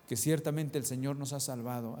 que ciertamente el Señor nos ha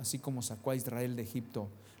salvado, así como sacó a Israel de Egipto,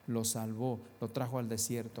 lo salvó, lo trajo al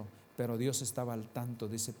desierto, pero Dios estaba al tanto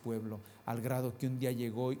de ese pueblo, al grado que un día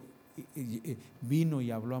llegó vino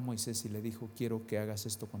y habló a Moisés y le dijo: quiero que hagas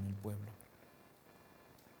esto con el pueblo.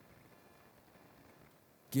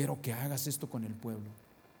 Quiero que hagas esto con el pueblo.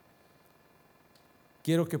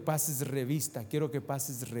 Quiero que pases revista, quiero que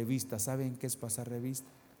pases revista. ¿Saben qué es pasar revista?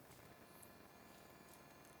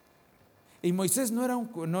 Y Moisés no era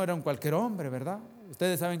un cualquier hombre, ¿verdad?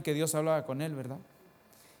 Ustedes saben que Dios hablaba con él, ¿verdad?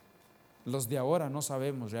 Los de ahora no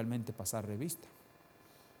sabemos realmente pasar revista.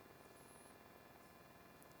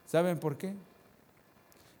 ¿Saben por qué?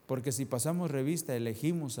 Porque si pasamos revista,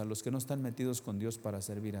 elegimos a los que no están metidos con Dios para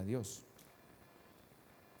servir a Dios.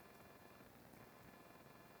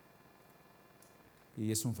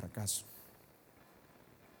 Y es un fracaso.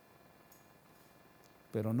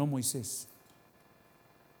 Pero no Moisés.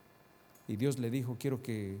 Y Dios le dijo: quiero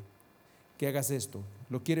que hagas esto.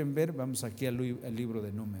 ¿Lo quieren ver? Vamos aquí al libro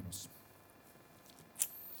de Números.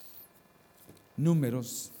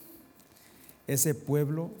 Números. Ese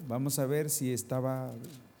pueblo, vamos a ver si estaba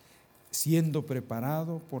siendo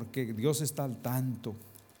preparado, porque Dios está al tanto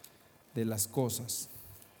de las cosas.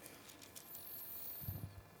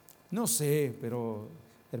 No sé, pero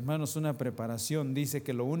hermanos, una preparación dice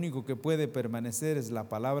que lo único que puede permanecer es la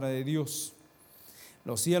palabra de Dios.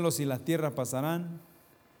 Los cielos y la tierra pasarán,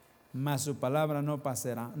 mas su palabra no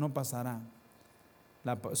pasará.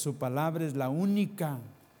 Su palabra es la única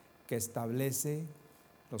que establece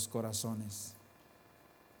los corazones.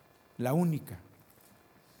 La única.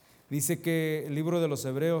 Dice que el libro de los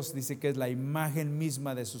Hebreos dice que es la imagen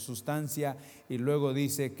misma de su sustancia, y luego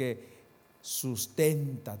dice que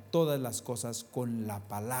sustenta todas las cosas con la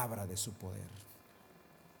palabra de su poder.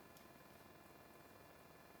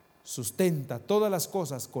 Sustenta todas las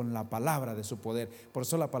cosas con la palabra de su poder. Por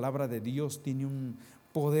eso la palabra de Dios tiene un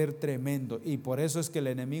poder tremendo, y por eso es que el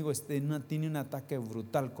enemigo tiene un ataque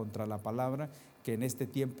brutal contra la palabra, que en este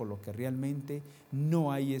tiempo lo que realmente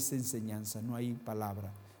no hay es enseñanza, no hay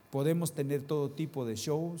palabra. Podemos tener todo tipo de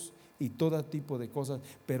shows y todo tipo de cosas,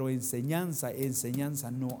 pero enseñanza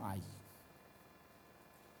no hay.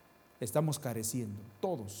 Estamos careciendo,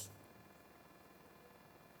 todos.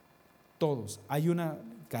 Hay una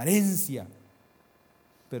carencia,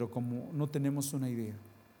 pero como no tenemos una idea.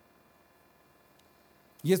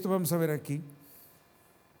 Y esto vamos a ver aquí.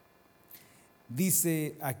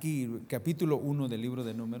 Dice aquí, capítulo 1 del libro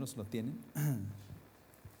de Números, ¿lo tienen?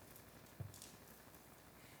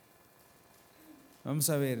 Vamos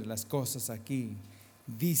a ver las cosas aquí.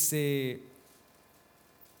 Dice: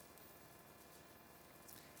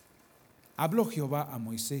 habló Jehová a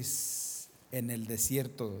Moisés en el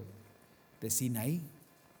desierto de Sinaí,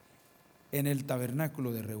 en el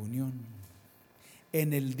tabernáculo de reunión,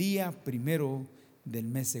 en el día primero del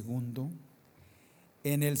mes segundo,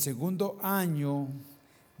 en el segundo año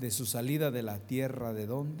de su salida de la tierra, ¿de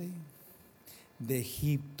dónde? De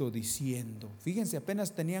Egipto, diciendo. Fíjense,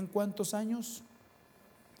 apenas tenían ¿cuántos años?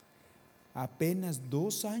 Apenas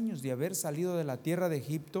 2 años de haber salido de la tierra de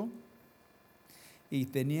Egipto, y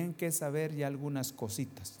tenían que saber ya algunas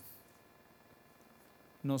cositas.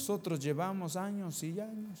 Nosotros llevamos años y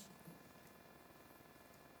años.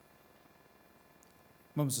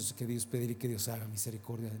 Vamos a pedir que Dios haga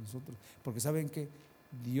misericordia de nosotros, porque saben que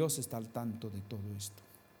Dios está al tanto de todo esto.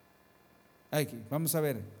 Aquí, vamos a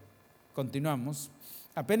ver, continuamos.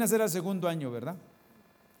 Apenas era el segundo año, ¿verdad?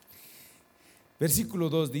 Versículo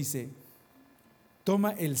 2 dice: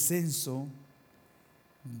 toma el censo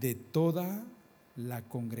de toda la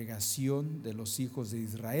congregación de los hijos de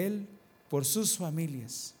Israel por sus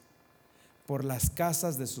familias, por las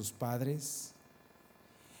casas de sus padres,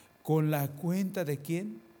 con la cuenta de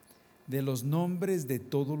 ¿quién? De los nombres de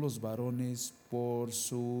todos los varones por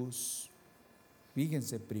sus,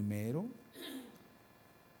 fíjense, primero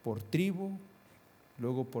por tribu,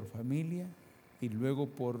 luego por familia y luego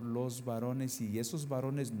por los varones. Y esos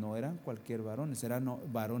varones no eran cualquier varones, eran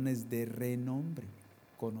varones de renombre,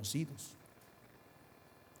 conocidos.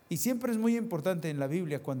 Y siempre es muy importante en la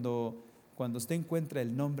Biblia, cuando usted encuentra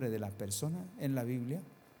el nombre de la persona en la Biblia,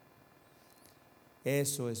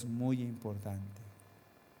 eso es muy importante.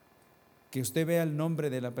 Que usted vea el nombre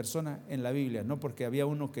de la persona en la Biblia, no porque había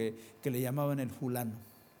uno que le llamaban el fulano,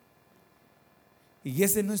 y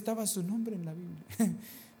ese no estaba su nombre en la Biblia,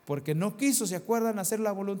 porque no quiso, ¿se acuerdan?, hacer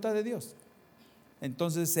la voluntad de Dios.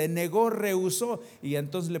 Entonces se negó, rehusó, y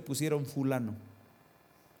entonces le pusieron fulano.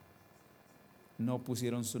 No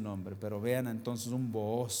pusieron su nombre, pero vean entonces un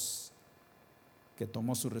Booz que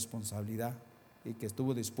tomó su responsabilidad y que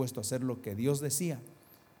estuvo dispuesto a hacer lo que Dios decía.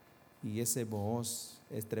 Y ese Booz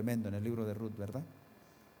es tremendo en el libro de Ruth, ¿verdad?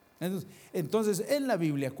 Entonces en la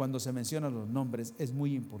Biblia, cuando se mencionan los nombres, es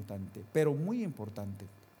muy importante, pero muy importante.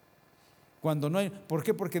 Cuando no hay, ¿por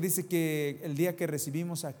qué? Porque dice que el día que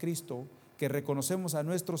recibimos a Cristo, que reconocemos a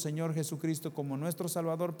nuestro Señor Jesucristo como nuestro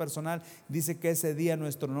Salvador personal, dice que ese día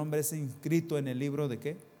nuestro nombre es inscrito en el libro ¿de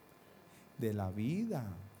qué? De la vida.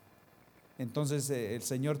 Entonces el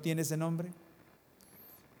Señor tiene ese nombre,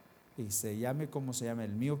 y se llame como se llame.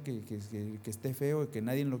 El mío que esté feo y que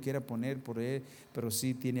nadie lo quiera poner por él, pero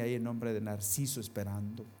sí tiene ahí el nombre de Narciso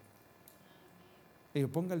esperando. Y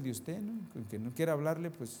ponga el de usted, ¿no? Que no quiera hablarle,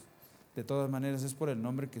 pues de todas maneras es por el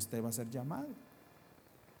nombre que usted va a ser llamado.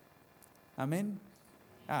 Amén.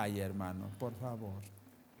 Ay, hermano, por favor.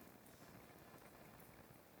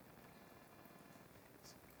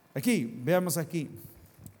 Aquí, veamos aquí.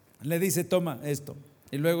 Le dice, toma esto.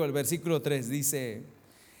 Y luego el versículo 3 dice,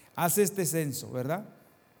 haz este censo, ¿verdad?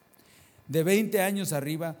 De 20 años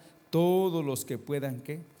arriba, todos los que puedan,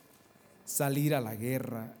 ¿qué? Salir a la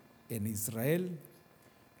guerra en Israel,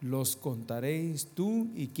 los contaréis tú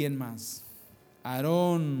y quién más.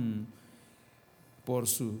 Aarón por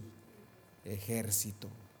su ejército.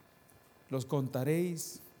 Los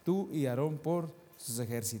contaréis tú y Aarón por sus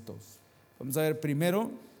ejércitos. Vamos a ver primero,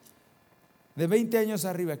 de 20 años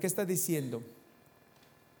arriba, ¿qué está diciendo?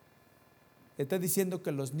 Está diciendo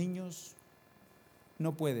que los niños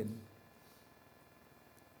no pueden.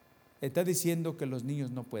 Está diciendo que los niños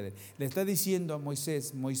no pueden. Le está diciendo a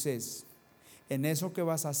Moisés, Moisés, en eso que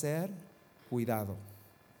vas a hacer, cuidado,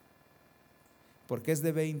 porque es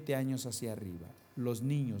de 20 años hacia arriba. Los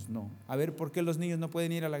niños no. A ver, ¿por qué los niños no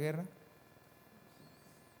pueden ir a la guerra?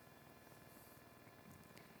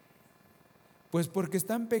 Pues porque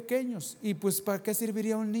están pequeños. Y pues ¿para qué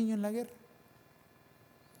serviría un niño en la guerra?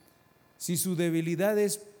 Si su debilidad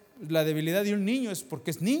es, la debilidad de un niño es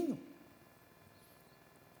porque es niño.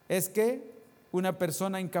 Es que una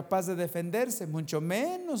persona incapaz de defenderse, mucho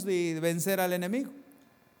menos de vencer al enemigo.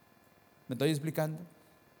 ¿Me estoy explicando?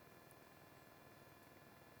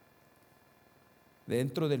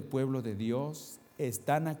 Dentro del pueblo de Dios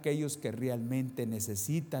están aquellos que realmente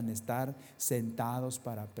necesitan estar sentados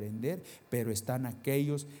para aprender, pero están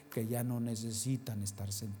aquellos que ya no necesitan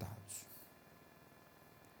estar sentados.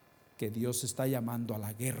 Que Dios está llamando a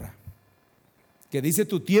la guerra. Que dice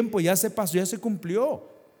tu tiempo ya se pasó, ya se cumplió.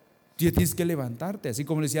 Tienes que levantarte, así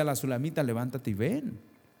como le decía a la Sulamita, levántate y ven.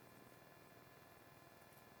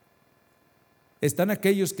 Están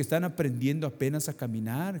aquellos que están aprendiendo apenas a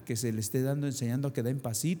caminar, que se les esté enseñando a que den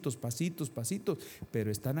pasitos, pasitos, pasitos, pero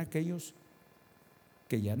están aquellos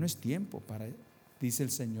que ya no es tiempo para, dice el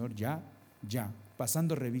Señor, ya,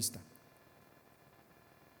 pasando revista.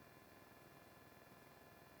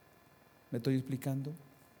 ¿Me estoy explicando?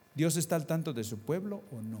 ¿Dios está al tanto de su pueblo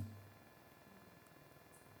o no?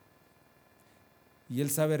 Y Él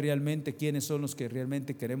sabe realmente quiénes son los que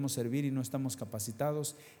realmente queremos servir y no estamos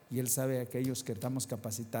capacitados. Y Él sabe aquellos que estamos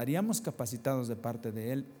estaríamos capacitados de parte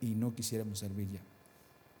de Él y no quisiéramos servir ya.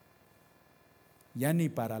 Ya ni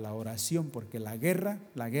para la oración, porque la guerra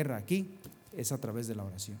aquí es a través de la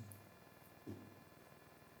oración.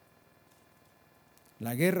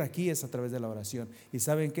 La guerra aquí es a través de la oración. ¿Y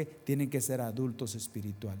saben qué? Tienen que ser adultos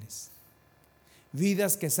espirituales.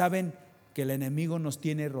 Vidas que saben que el enemigo nos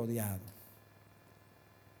tiene rodeado,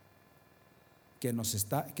 que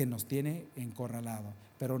nos tiene encorralado,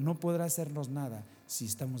 pero no podrá hacernos nada si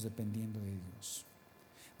estamos dependiendo de Dios.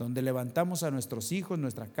 Donde levantamos a nuestros hijos,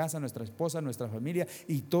 nuestra casa, nuestra esposa, nuestra familia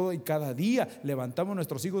y todo, y cada día levantamos a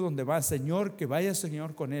nuestros hijos donde va, Señor, que vaya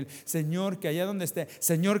Señor con él, Señor, que allá donde esté,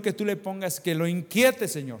 Señor, que tú le pongas, que lo inquiete,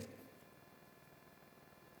 Señor,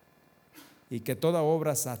 y que toda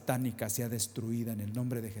obra satánica sea destruida en el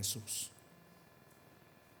nombre de Jesús.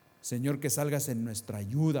 Señor, que salgas en nuestra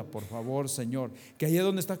ayuda, por favor, Señor, que allá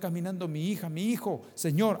donde está caminando mi hija, mi hijo,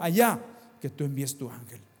 Señor, allá, que tú envíes tu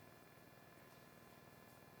ángel.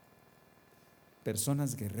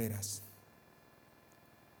 Personas guerreras.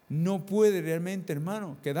 No puede realmente,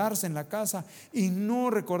 hermano, quedarse en la casa y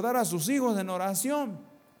no recordar a sus hijos en oración,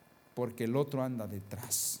 porque el otro anda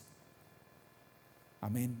detrás.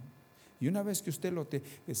 Amén. Y una vez que usted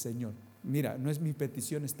Señor, mira, no es mi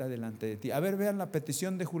petición, está delante de ti. A ver, vean la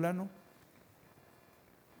petición de Julano.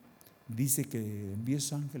 Dice que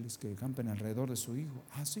envíes ángeles que campen alrededor de su hijo.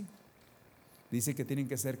 Ah, sí. Dice que tienen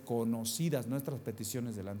que ser conocidas nuestras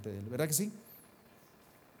peticiones delante de él. ¿Verdad que sí?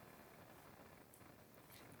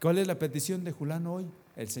 ¿Cuál es la petición de Julano hoy?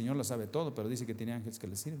 El Señor lo sabe todo, pero dice que tiene ángeles que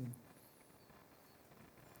le sirven.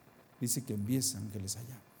 Dice que envíes ángeles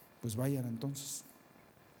allá. Pues vayan entonces.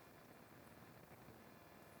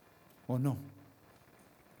 ¿O no?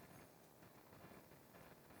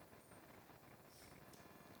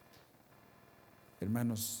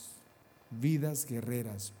 Hermanos, vidas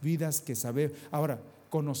guerreras, vidas que saber. Ahora,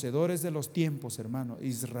 conocedores de los tiempos, hermano.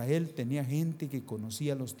 Israel tenía gente que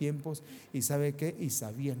conocía los tiempos y ¿sabe qué? Y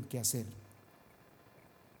sabían qué hacer.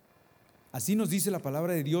 Así nos dice la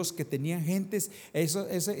palabra de Dios, que tenían gentes,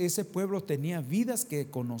 ese pueblo tenía vidas que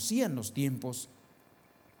conocían los tiempos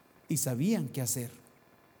y sabían qué hacer.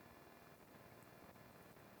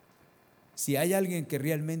 Si hay alguien que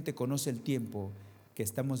realmente conoce el tiempo que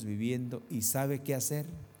estamos viviendo y sabe qué hacer,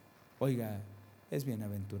 oiga, es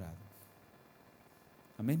bienaventurado.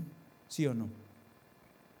 Amén. ¿Sí o no?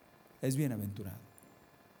 Es bienaventurado.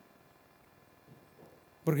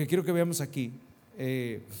 Porque quiero que veamos aquí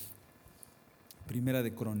Primera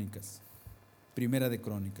de Crónicas. Primera de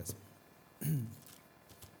Crónicas.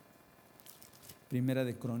 Primera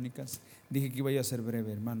de Crónicas. Dije que iba a ser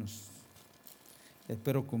breve, hermanos.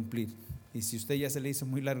 Espero cumplir. Y si usted ya se le hizo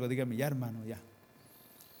muy largo, dígame ya, hermano, ya.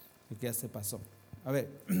 Porque ya se pasó. A ver,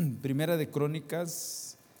 Primera de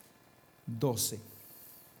Crónicas 12.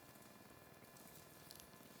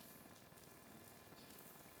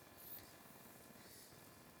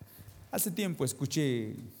 Hace tiempo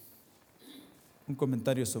escuché un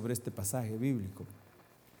comentario sobre este pasaje bíblico.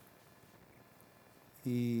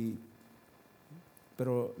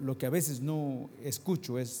 Pero lo que a veces no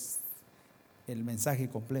escucho es el mensaje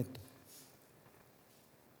completo.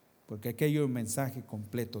 Porque aquí hay un mensaje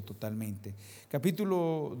completo totalmente.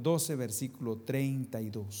 Capítulo 12, versículo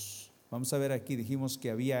 32. Vamos a ver aquí, dijimos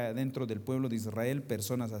que había dentro del pueblo de Israel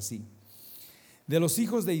personas así. De los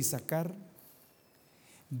hijos de Isaacar,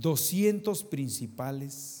 200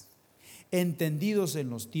 principales, entendidos en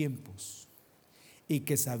los tiempos, y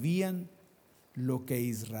que sabían lo que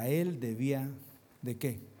Israel debía de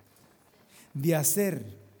 ¿qué? De hacer,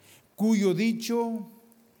 cuyo dicho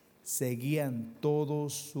seguían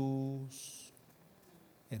todos sus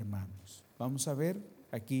hermanos. Vamos a ver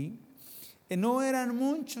aquí, no eran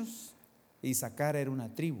muchos, Isaacar era una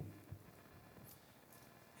tribu.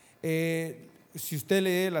 Si usted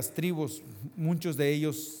lee las tribus, muchos de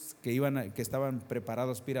ellos que estaban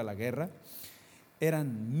preparados para ir a la guerra,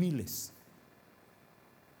 eran miles.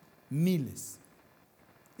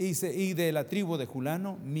 Y de la tribu de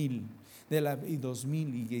Julano, 1000, y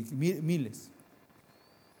 2000, y miles.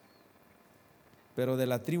 Pero de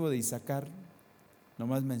la tribu de Isaacar,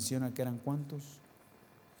 nomás menciona que eran ¿cuántos?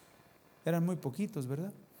 Eran muy poquitos,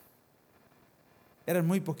 ¿verdad? Eran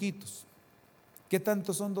muy poquitos. ¿Qué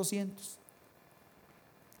tantos son 200?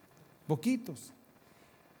 Poquitos.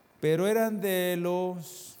 Pero eran de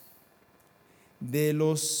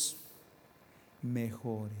los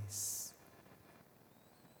mejores.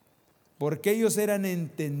 Porque ellos eran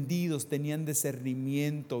entendidos, tenían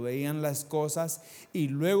discernimiento, veían las cosas y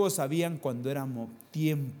luego sabían cuando era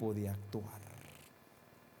tiempo de actuar.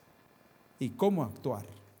 ¿Y cómo actuar?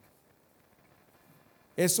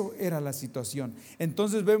 Eso era la situación.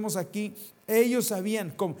 Entonces vemos aquí, ellos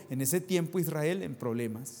sabían cómo. En ese tiempo Israel en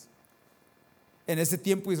problemas. En ese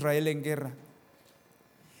tiempo Israel en guerra.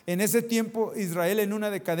 En ese tiempo Israel en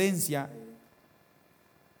una decadencia.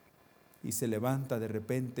 Y se levanta de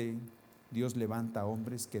repente, Dios levanta a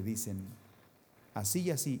hombres que dicen así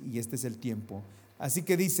y así, y este es el tiempo. Así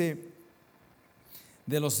que dice,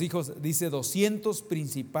 de los hijos, dice 200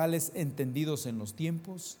 principales entendidos en los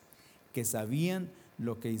tiempos, que sabían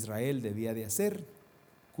lo que Israel debía de hacer,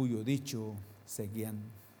 cuyo dicho seguían.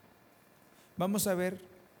 Vamos a ver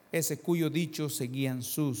ese cuyo dicho seguían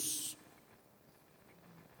sus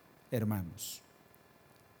hermanos.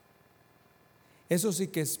 Eso sí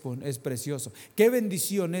que es precioso. Qué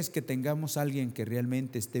bendición es que tengamos a alguien que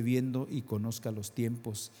realmente esté viendo y conozca los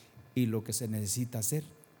tiempos y lo que se necesita hacer.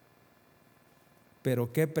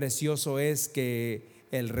 Pero qué precioso es que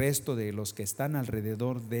el resto de los que están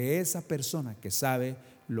alrededor de esa persona que sabe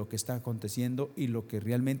lo que está aconteciendo y lo que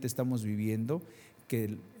realmente estamos viviendo,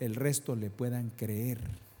 que el resto le puedan creer.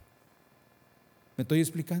 ¿Me estoy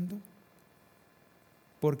explicando?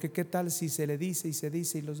 Porque qué tal si se le dice y se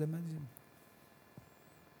dice y los demás dicen,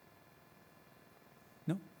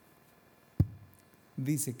 ¿no?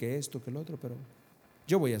 Dice que esto, que lo otro, pero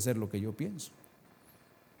yo voy a hacer lo que yo pienso.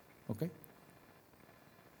 ¿Ok?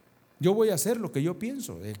 Yo voy a hacer lo que yo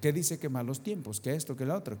pienso. ¿Qué dice que malos tiempos? Que esto, que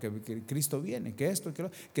lo otro, que Cristo viene, que esto, que lo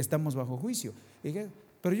otro, que estamos bajo juicio.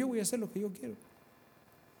 Pero yo voy a hacer lo que yo quiero.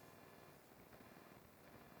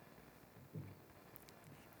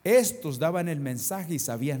 Estos daban el mensaje y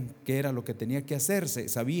sabían que era lo que tenía que hacerse,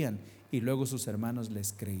 sabían, y luego sus hermanos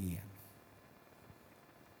les creían.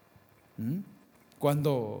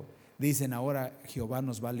 Cuando dicen ahora Jehová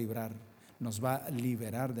nos va a librar, nos va a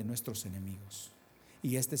liberar de nuestros enemigos.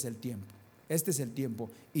 Y este es el tiempo,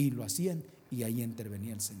 y lo hacían y ahí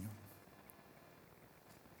intervenía el Señor.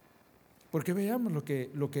 Porque veamos lo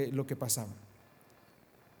que pasaba.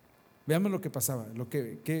 Veamos lo que pasaba,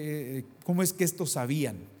 cómo es que estos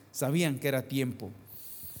sabían que era tiempo.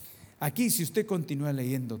 Aquí, si usted continúa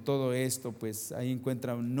leyendo todo esto, pues ahí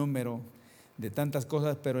encuentra un número de tantas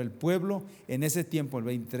cosas, pero el pueblo en ese tiempo,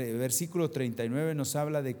 el versículo 39 nos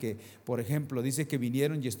habla de que, por ejemplo, dice que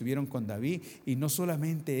vinieron y estuvieron con David, y no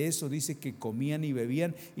solamente eso, dice que comían y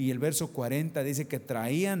bebían, y el verso 40 dice que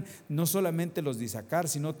traían no solamente los de Isaacar,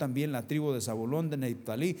 sino también la tribu de Zabulón, de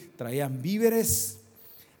Neftalí, traían víveres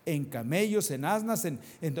en camellos, en asnas,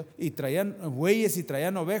 y traían bueyes y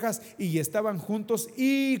traían ovejas, y estaban juntos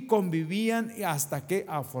y convivían hasta que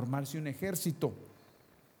a formarse un ejército.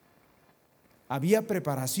 Había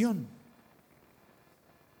preparación.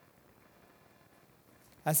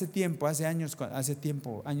 Años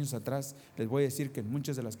atrás, les voy a decir que en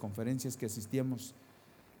muchas de las conferencias que asistíamos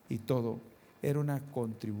y todo, era una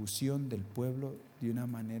contribución del pueblo de una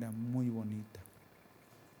manera muy bonita.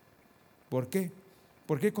 ¿Por qué?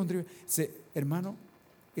 ¿Por qué contribuye? Hermano,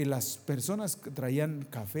 y las personas que traían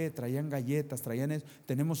café, traían galletas, traían eso.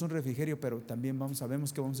 Tenemos un refrigerio, pero también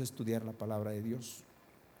sabemos que vamos a estudiar la palabra de Dios.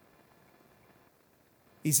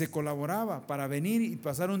 Y se colaboraba para venir y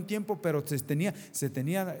pasar un tiempo, pero se tenía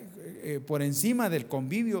por encima del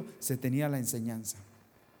convivio, se tenía la enseñanza.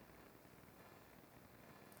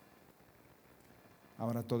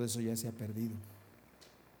 Ahora todo eso ya se ha perdido.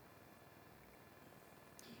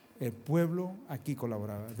 El pueblo aquí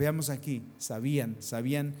colaboraba. Veamos aquí, sabían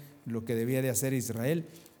lo que debía de hacer Israel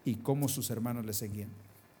y cómo sus hermanos le seguían.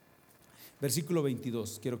 Versículo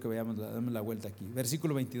 22, quiero que damos la vuelta aquí.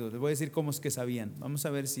 Versículo 22, les voy a decir cómo es que sabían. Vamos a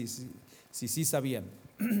ver si sabían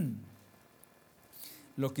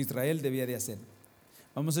lo que Israel debía de hacer.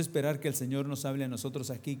 Vamos a esperar que el Señor nos hable a nosotros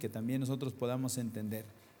aquí, que también nosotros podamos entender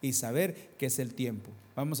y saber qué es el tiempo.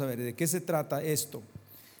 Vamos a ver, ¿de qué se trata esto?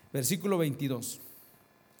 Versículo 22.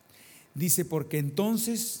 Dice, porque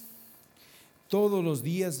entonces todos los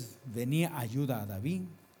días venía ayuda a David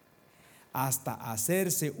hasta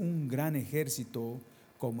hacerse un gran ejército,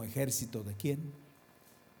 como ejército ¿de quién?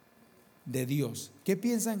 De Dios. ¿Qué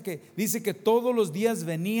piensan que? Dice que todos los días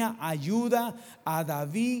venía ayuda a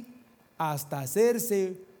David hasta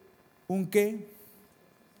hacerse ¿un qué?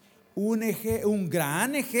 Un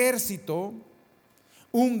gran ejército,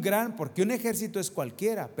 porque un ejército es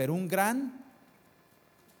cualquiera, pero un gran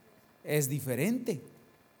es diferente.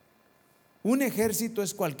 Un ejército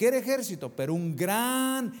es cualquier ejército, pero un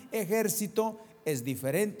gran ejército es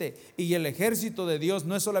diferente. Y el ejército de Dios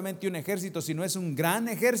no es solamente un ejército, sino es un gran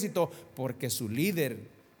ejército, porque su líder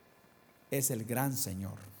es el gran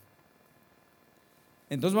Señor.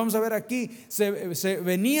 Entonces vamos a ver aquí, se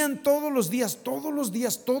venían todos los días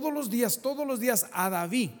a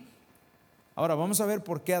David. Ahora vamos a ver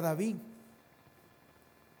por qué a David.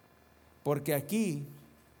 Porque aquí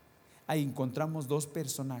ahí encontramos dos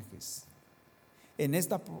personajes. En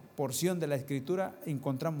esta porción de la escritura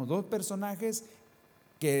encontramos dos personajes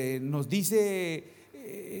que nos dice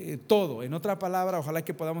todo. En otra palabra, ojalá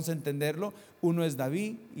que podamos entenderlo. Uno es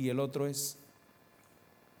David y el otro es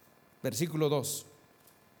versículo 2,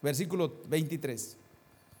 versículo 23.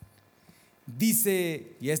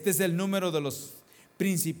 Dice, y este es el número de los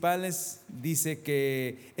principales, dice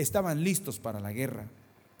que estaban listos para la guerra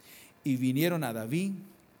y vinieron a David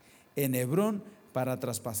en Hebrón para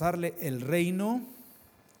traspasarle el reino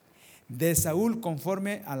de Saúl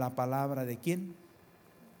conforme a la palabra de ¿quién?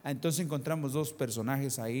 Entonces encontramos dos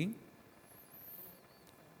personajes ahí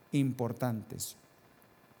importantes.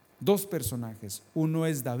 Dos personajes. Uno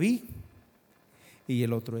es David y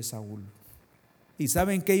el otro es Saúl. ¿Y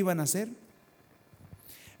saben qué iban a hacer?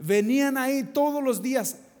 Venían ahí todos los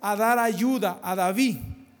días a dar ayuda a David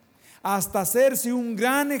hasta hacerse un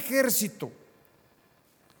gran ejército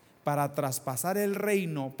para traspasar el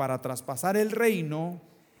reino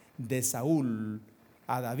de Saúl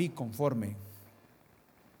a David conforme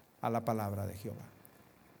a la palabra de Jehová.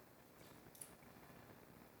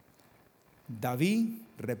 David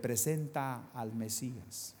representa al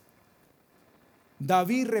Mesías.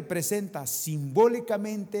 David representa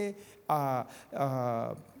simbólicamente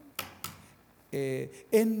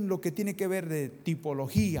en lo que tiene que ver de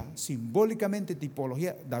tipología, simbólicamente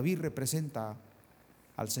tipología, David representa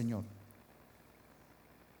al Señor.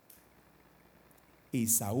 Y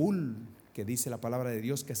Saúl, que dice la palabra de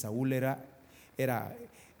Dios que Saúl era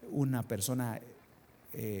una persona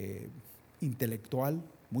intelectual,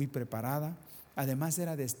 muy preparada, además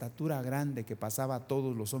era de estatura grande, que pasaba a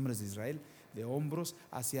todos los hombres de Israel, de hombros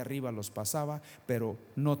hacia arriba los pasaba. Pero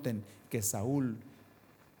noten que Saúl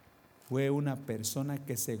fue una persona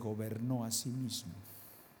que se gobernó a sí mismo.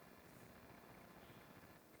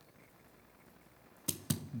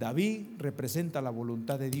 David representa la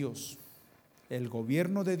voluntad de Dios, el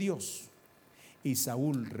gobierno de Dios, y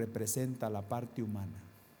Saúl representa la parte humana,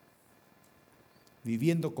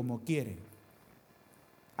 viviendo como quiere,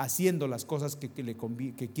 haciendo las cosas que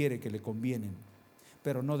quiere, que le convienen,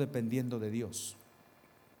 pero no dependiendo de Dios.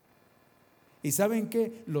 ¿Y saben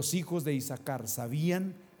qué? Los hijos de Isaacar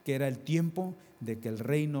sabían que era el tiempo de que el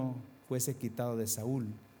reino fuese quitado de Saúl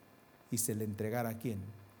y se le entregara ¿a quién?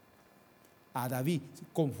 A David,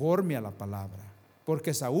 conforme a la palabra.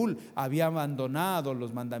 Porque Saúl había abandonado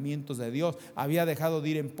los mandamientos de Dios, había dejado de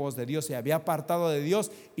ir en pos de Dios, se había apartado de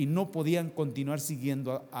Dios y no podían continuar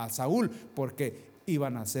siguiendo a Saúl porque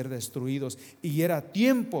iban a ser destruidos. Y era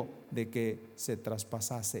tiempo de que se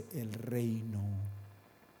traspasase el reino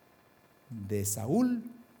de Saúl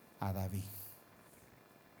a David.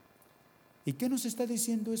 ¿Y qué nos está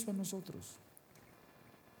diciendo eso a nosotros?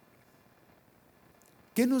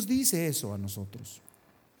 ¿Qué nos dice eso a nosotros?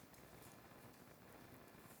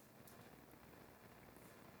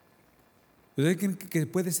 ¿Ustedes creen que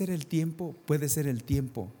puede ser el tiempo? Puede ser el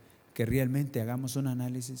tiempo que realmente hagamos un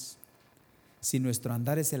análisis. Si nuestro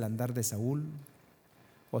andar es el andar de Saúl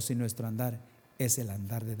o si nuestro andar es el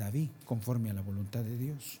andar de David, conforme a la voluntad de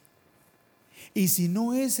Dios. Y si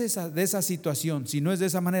no es de esa situación, si no es de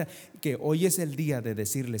esa manera, que hoy es el día de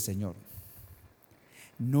decirle: Señor,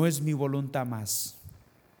 no es mi voluntad más,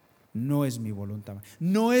 no es mi voluntad más,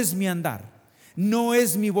 no es mi andar, no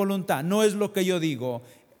es mi voluntad, no es lo que yo digo.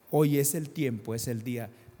 Hoy es el tiempo, es el día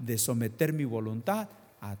de someter mi voluntad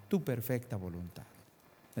a tu perfecta voluntad.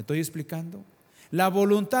 ¿Me estoy explicando? La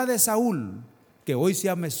voluntad de Saúl, que hoy se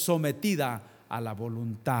llama sometida a la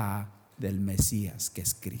voluntad del Mesías, que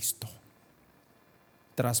es Cristo.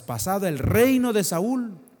 Traspasado el reino de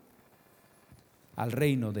Saúl al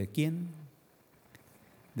reino de ¿quién?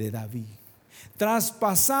 De David.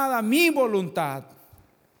 Traspasada mi voluntad,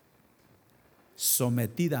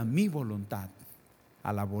 sometida mi voluntad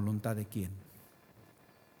a la voluntad de ¿quién?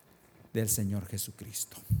 Del Señor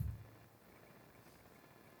Jesucristo.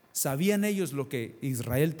 ¿Sabían ellos lo que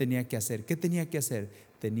Israel tenía que hacer? ¿Qué tenía que hacer?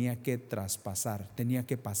 Tenía que traspasar, tenía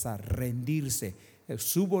que pasar, rendirse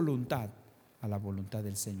su voluntad a la voluntad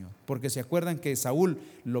del Señor. Porque se acuerdan que Saúl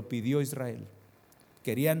lo pidió a Israel.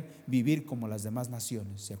 Querían vivir como las demás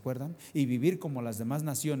naciones, ¿se acuerdan? Y vivir como las demás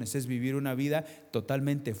naciones es vivir una vida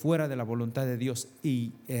totalmente fuera de la voluntad de Dios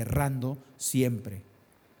y errando siempre.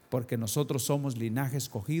 Porque nosotros somos linaje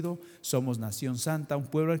escogido, somos nación santa, un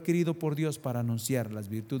pueblo adquirido por Dios para anunciar las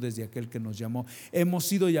virtudes de aquel que nos llamó. Hemos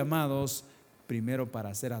sido llamados primero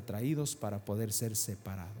para ser atraídos, para poder ser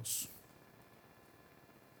separados.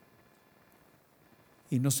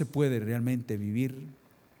 Y no se puede realmente vivir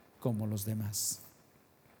como los demás.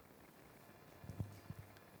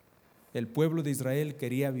 El pueblo de Israel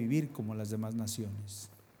quería vivir como las demás naciones.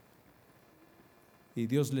 Y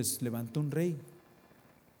Dios les levantó un rey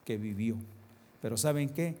que vivió. Pero ¿saben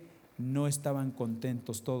qué? No estaban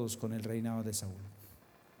contentos todos con el reinado de Saúl.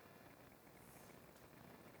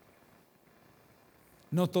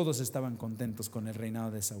 No todos estaban contentos con el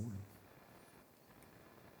reinado de Saúl.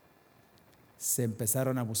 Se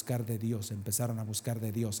empezaron a buscar de Dios,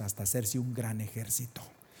 hasta hacerse un gran ejército,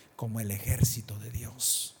 como el ejército de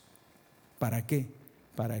Dios. ¿Para qué?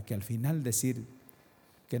 Para que al final decir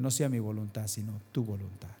que no sea mi voluntad, sino tu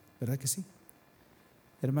voluntad. ¿Verdad que sí?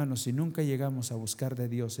 Hermanos, si nunca llegamos a buscar de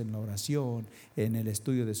Dios en la oración, en el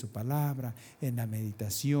estudio de su palabra, en la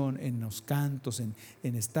meditación, en los cantos, en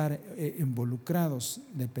estar involucrados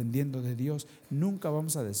dependiendo de Dios, nunca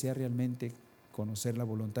vamos a desear realmente conocer la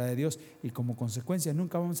voluntad de Dios y como consecuencia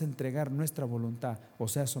nunca vamos a entregar nuestra voluntad, o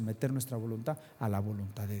sea, someter nuestra voluntad a la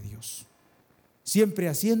voluntad de Dios. Siempre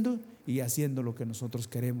haciendo lo que nosotros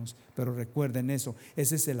queremos, pero recuerden eso,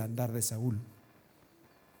 ese es el andar de Saúl.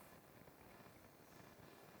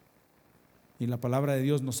 Y la palabra de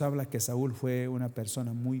Dios nos habla que Saúl fue una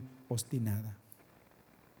persona muy obstinada.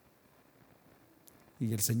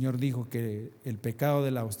 Y el Señor dijo que el pecado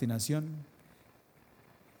de la obstinación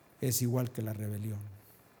es igual que la rebelión,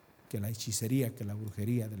 que la hechicería, que la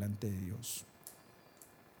brujería delante de Dios.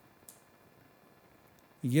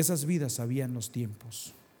 Y esas vidas sabían los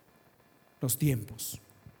tiempos.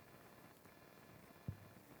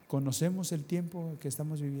 ¿Conocemos el tiempo que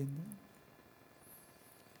estamos viviendo?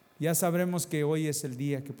 Ya sabremos que hoy es el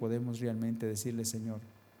día que podemos realmente decirle: Señor,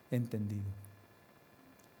 he entendido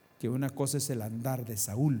que una cosa es el andar de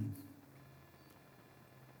Saúl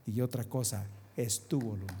y otra cosa es tu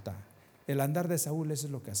voluntad. El andar de Saúl es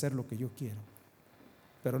hacer lo que yo quiero,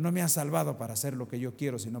 pero no me has salvado para hacer lo que yo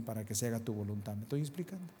quiero, sino para que se haga tu voluntad. ¿Me estoy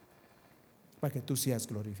explicando? Para que tú seas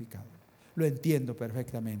glorificado. Lo entiendo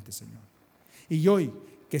perfectamente, Señor. Y hoy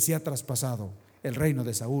que se ha traspasado el reino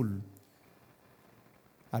de Saúl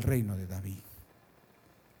al reino de David.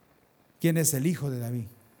 ¿Quién es el hijo de David?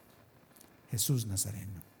 Jesús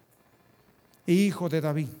Nazareno. Hijo de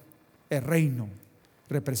David. El reino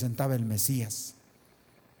representaba el Mesías.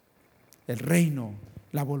 El reino,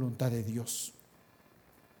 la voluntad de Dios.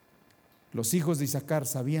 Los hijos de Isaacar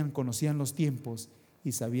conocían los tiempos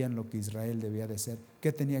y sabían lo que Israel debía de hacer.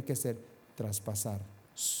 ¿Qué tenía que hacer? Traspasar,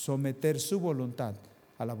 someter su voluntad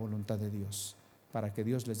a la voluntad de Dios, para que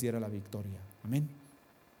Dios les diera la victoria. Amén.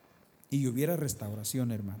 Y hubiera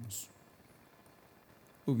restauración, hermanos.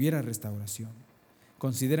 Hubiera restauración.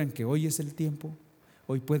 ¿Consideran que hoy es el tiempo?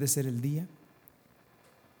 ¿Hoy puede ser el día?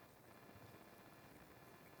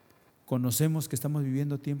 ¿Conocemos que estamos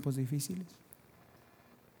viviendo tiempos difíciles?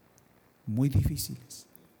 Muy difíciles.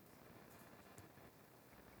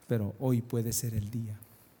 Pero hoy puede ser el día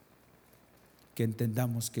que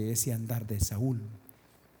entendamos que ese andar de Saúl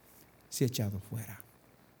se ha echado fuera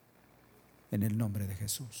en el nombre de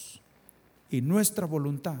Jesús, y nuestra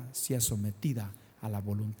voluntad sea sometida a la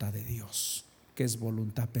voluntad de Dios, que es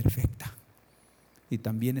voluntad perfecta y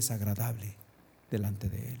también es agradable delante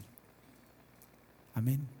de Él.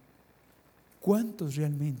 Amén. ¿Cuántos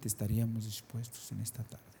realmente estaríamos dispuestos en esta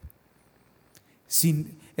tarde?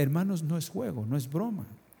 Hermanos, no es juego, no es broma.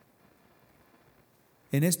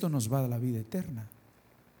 En esto nos va la vida eterna.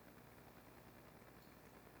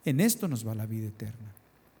 En esto nos va la vida eterna.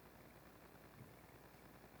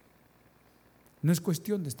 No es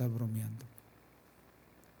cuestión de estar bromeando.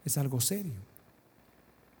 Es algo serio.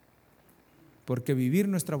 Porque vivir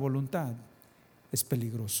nuestra voluntad es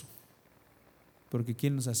peligroso. Porque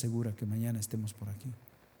 ¿quién nos asegura que mañana estemos por aquí?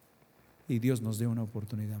 Y Dios nos dé una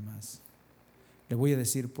oportunidad más. Le voy a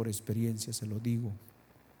decir por experiencia, se lo digo.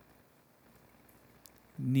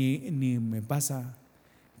 Ni me pasa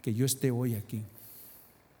que yo esté hoy aquí.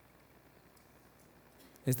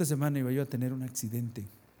 Esta semana iba yo a tener un accidente.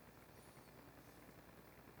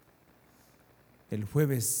 El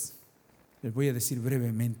jueves, les voy a decir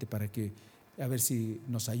brevemente para que a ver si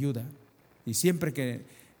nos ayuda. Y siempre que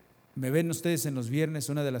me ven ustedes en los viernes,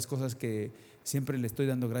 una de las cosas que siempre le estoy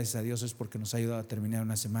dando gracias a Dios es porque nos ha ayudado a terminar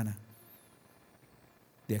una semana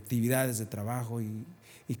de actividades de trabajo y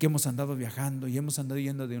que hemos andado viajando y hemos andado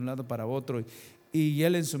yendo de un lado para otro, y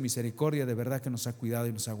Él en su misericordia de verdad que nos ha cuidado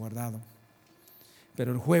y nos ha guardado.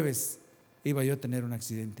 Pero el jueves iba yo a tener un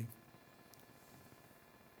accidente.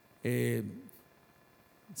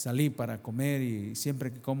 Salí para comer y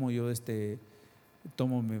siempre que como yo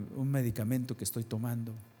tomo un medicamento que estoy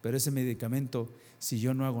tomando, pero ese medicamento, si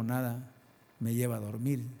yo no hago nada, me lleva a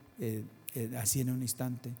dormir así en un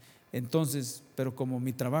instante. Entonces, pero como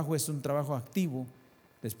mi trabajo es un trabajo activo,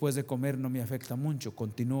 después de comer no me afecta mucho,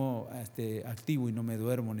 continúo activo y no me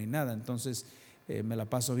duermo ni nada, entonces me la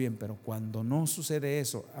paso bien. Pero cuando no sucede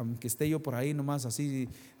eso, aunque esté yo por ahí nomás así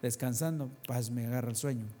descansando, pues me agarra el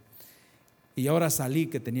sueño. Y ahora salí,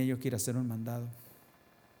 que tenía yo que ir a hacer un mandado.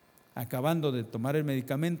 Acabando de tomar el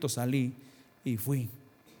medicamento, salí y fui.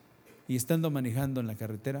 Y estando manejando en la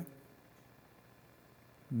carretera,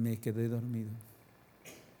 me quedé dormido.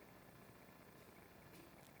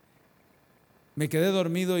 Me quedé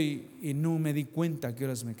dormido y no me di cuenta a qué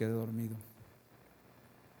horas me quedé dormido.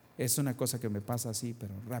 Es una cosa que me pasa así,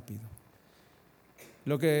 pero rápido.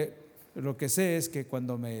 Lo que sé es que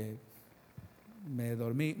cuando me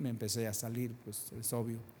dormí, me empecé a salir, pues es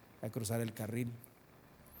obvio, a cruzar el carril.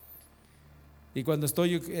 Y cuando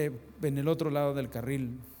estoy en el otro lado del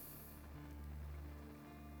carril,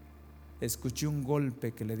 escuché un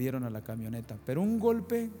golpe que le dieron a la camioneta, pero un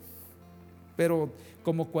golpe, pero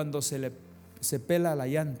como cuando se pela la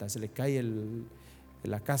llanta, se le cae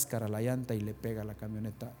la cáscara a la llanta y le pega a la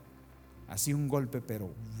camioneta. Así un golpe, pero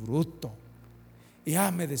bruto. Y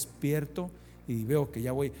ya me despierto y veo que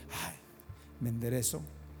ya voy, me enderezo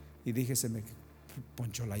y dije, se me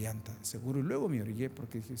ponchó la llanta, seguro. Y luego me orillé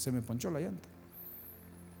porque dije, se me ponchó la llanta.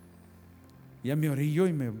 Ya me orillo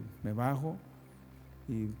y me bajo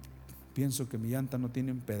y pienso que mi llanta no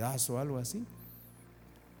tiene un pedazo o algo así.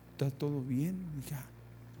 Está todo bien. Dije,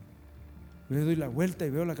 me doy la vuelta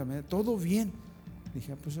y veo la camioneta, todo bien.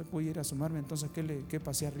 Dije, pues voy a ir a asomarme entonces qué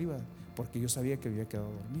pasé arriba, porque yo sabía que había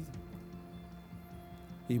quedado dormido.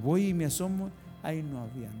 Y voy y me asomo, ahí no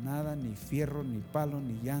había nada, ni fierro, ni palo,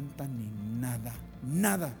 ni llanta, ni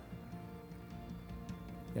nada.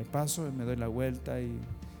 Y al paso me doy la vuelta y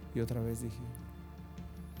otra vez dije,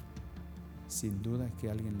 sin duda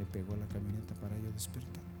que alguien le pegó a la camioneta para yo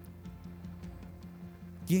despertar.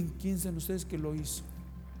 ¿Quién saben ustedes que lo hizo?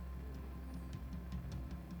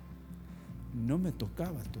 No me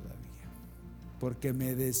tocaba todavía, porque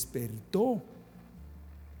me despertó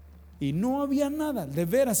Y no había nada, de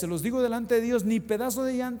veras, se los digo delante de Dios, ni pedazo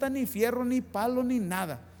de llanta, ni fierro, ni palo, ni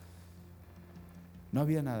nada. No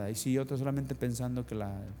había nada. Y sí, yo solamente pensando que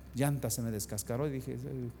la llanta se me descascaró y dije,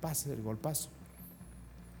 pase el golpazo.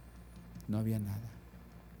 No había nada.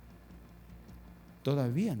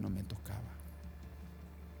 Todavía no me tocaba.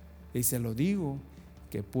 Y se lo digo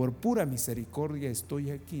que por pura misericordia estoy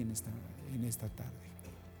aquí en esta tarde.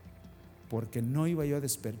 Porque no iba yo a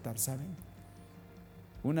despertar, ¿saben?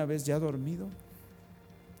 Una vez ya dormido,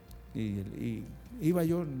 y iba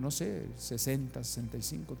yo, no sé, 60,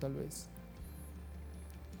 65 tal vez.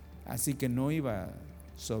 Así que no iba a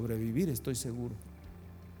sobrevivir, estoy seguro.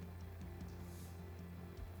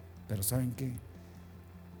 Pero ¿saben qué?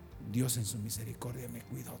 Dios en su misericordia me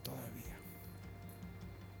cuidó todavía.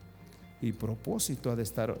 Y propósito ha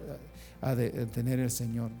de tener el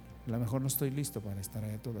Señor. A lo mejor no estoy listo para estar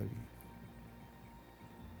allá todavía.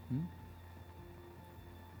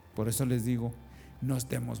 Por eso les digo, no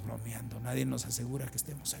estemos bromeando. Nadie nos asegura que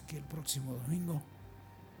estemos aquí el próximo domingo.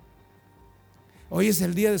 Hoy es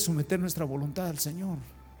el día de someter nuestra voluntad al Señor.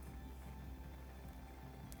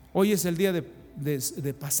 Hoy es el día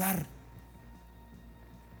de pasar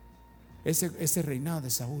ese reinado de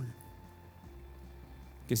Saúl,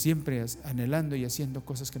 que siempre anhelando y haciendo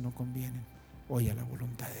cosas que no convienen, hoy a la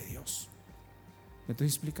voluntad de Dios. ¿Me estoy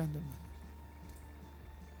explicando, hermano?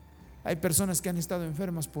 Hay personas que han estado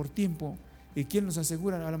enfermas por tiempo, y ¿quién nos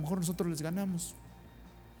asegura? A lo mejor nosotros les ganamos.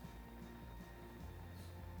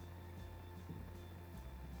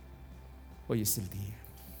 Hoy es el día.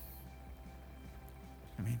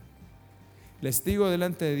 Amén. Les digo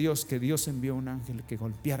delante de Dios que Dios envió un ángel que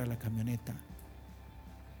golpeara la camioneta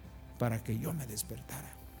para que yo me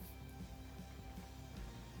despertara.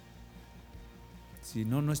 Si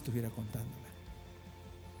no, no estuviera contándola.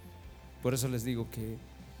 Por eso les digo que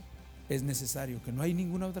es necesario, que no hay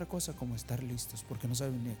ninguna otra cosa como estar listos, porque no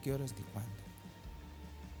saben ni a qué horas ni cuándo.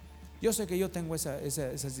 Yo sé que yo tengo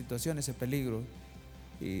esa situación, ese peligro,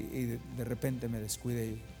 y de repente me descuide,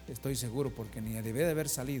 y estoy seguro, porque ni debí de haber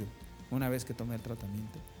salido una vez que tomé el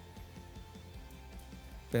tratamiento.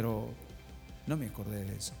 Pero no me acordé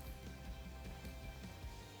de eso.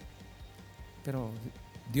 Pero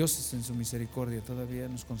Dios en su misericordia todavía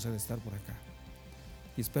nos concede estar por acá,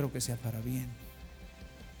 y espero que sea para bien.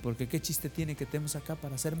 Porque qué chiste tiene que estemos acá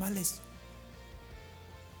para hacer males.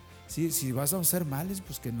 Si vas a hacer males,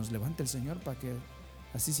 pues que nos levante el Señor, para que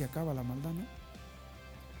así se acaba la maldad, ¿no?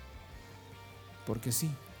 Porque sí,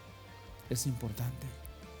 es importante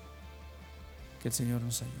que el Señor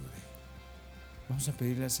nos ayude. Vamos a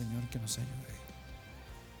pedirle al Señor que nos ayude.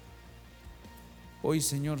 Hoy,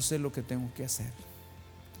 Señor, sé lo que tengo que hacer.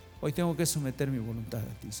 Hoy tengo que someter mi voluntad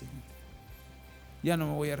a ti, Señor. Ya no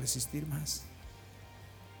me voy a resistir más.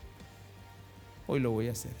 Hoy lo voy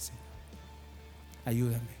a hacer, Señor.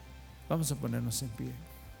 Ayúdame. Vamos a ponernos en pie.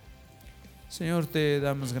 Señor, te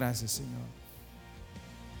damos gracias, Señor.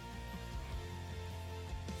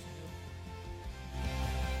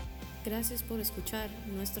 Gracias por escuchar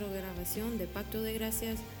nuestra grabación de Pacto de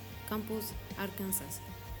Gracias, Campos, Arkansas.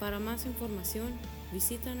 Para más información,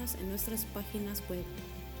 visítanos en nuestras páginas web,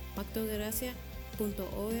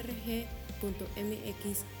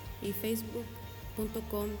 pactodegracia.org.mx y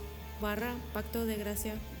facebook.com/Pacto de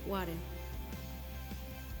Gracia Warren.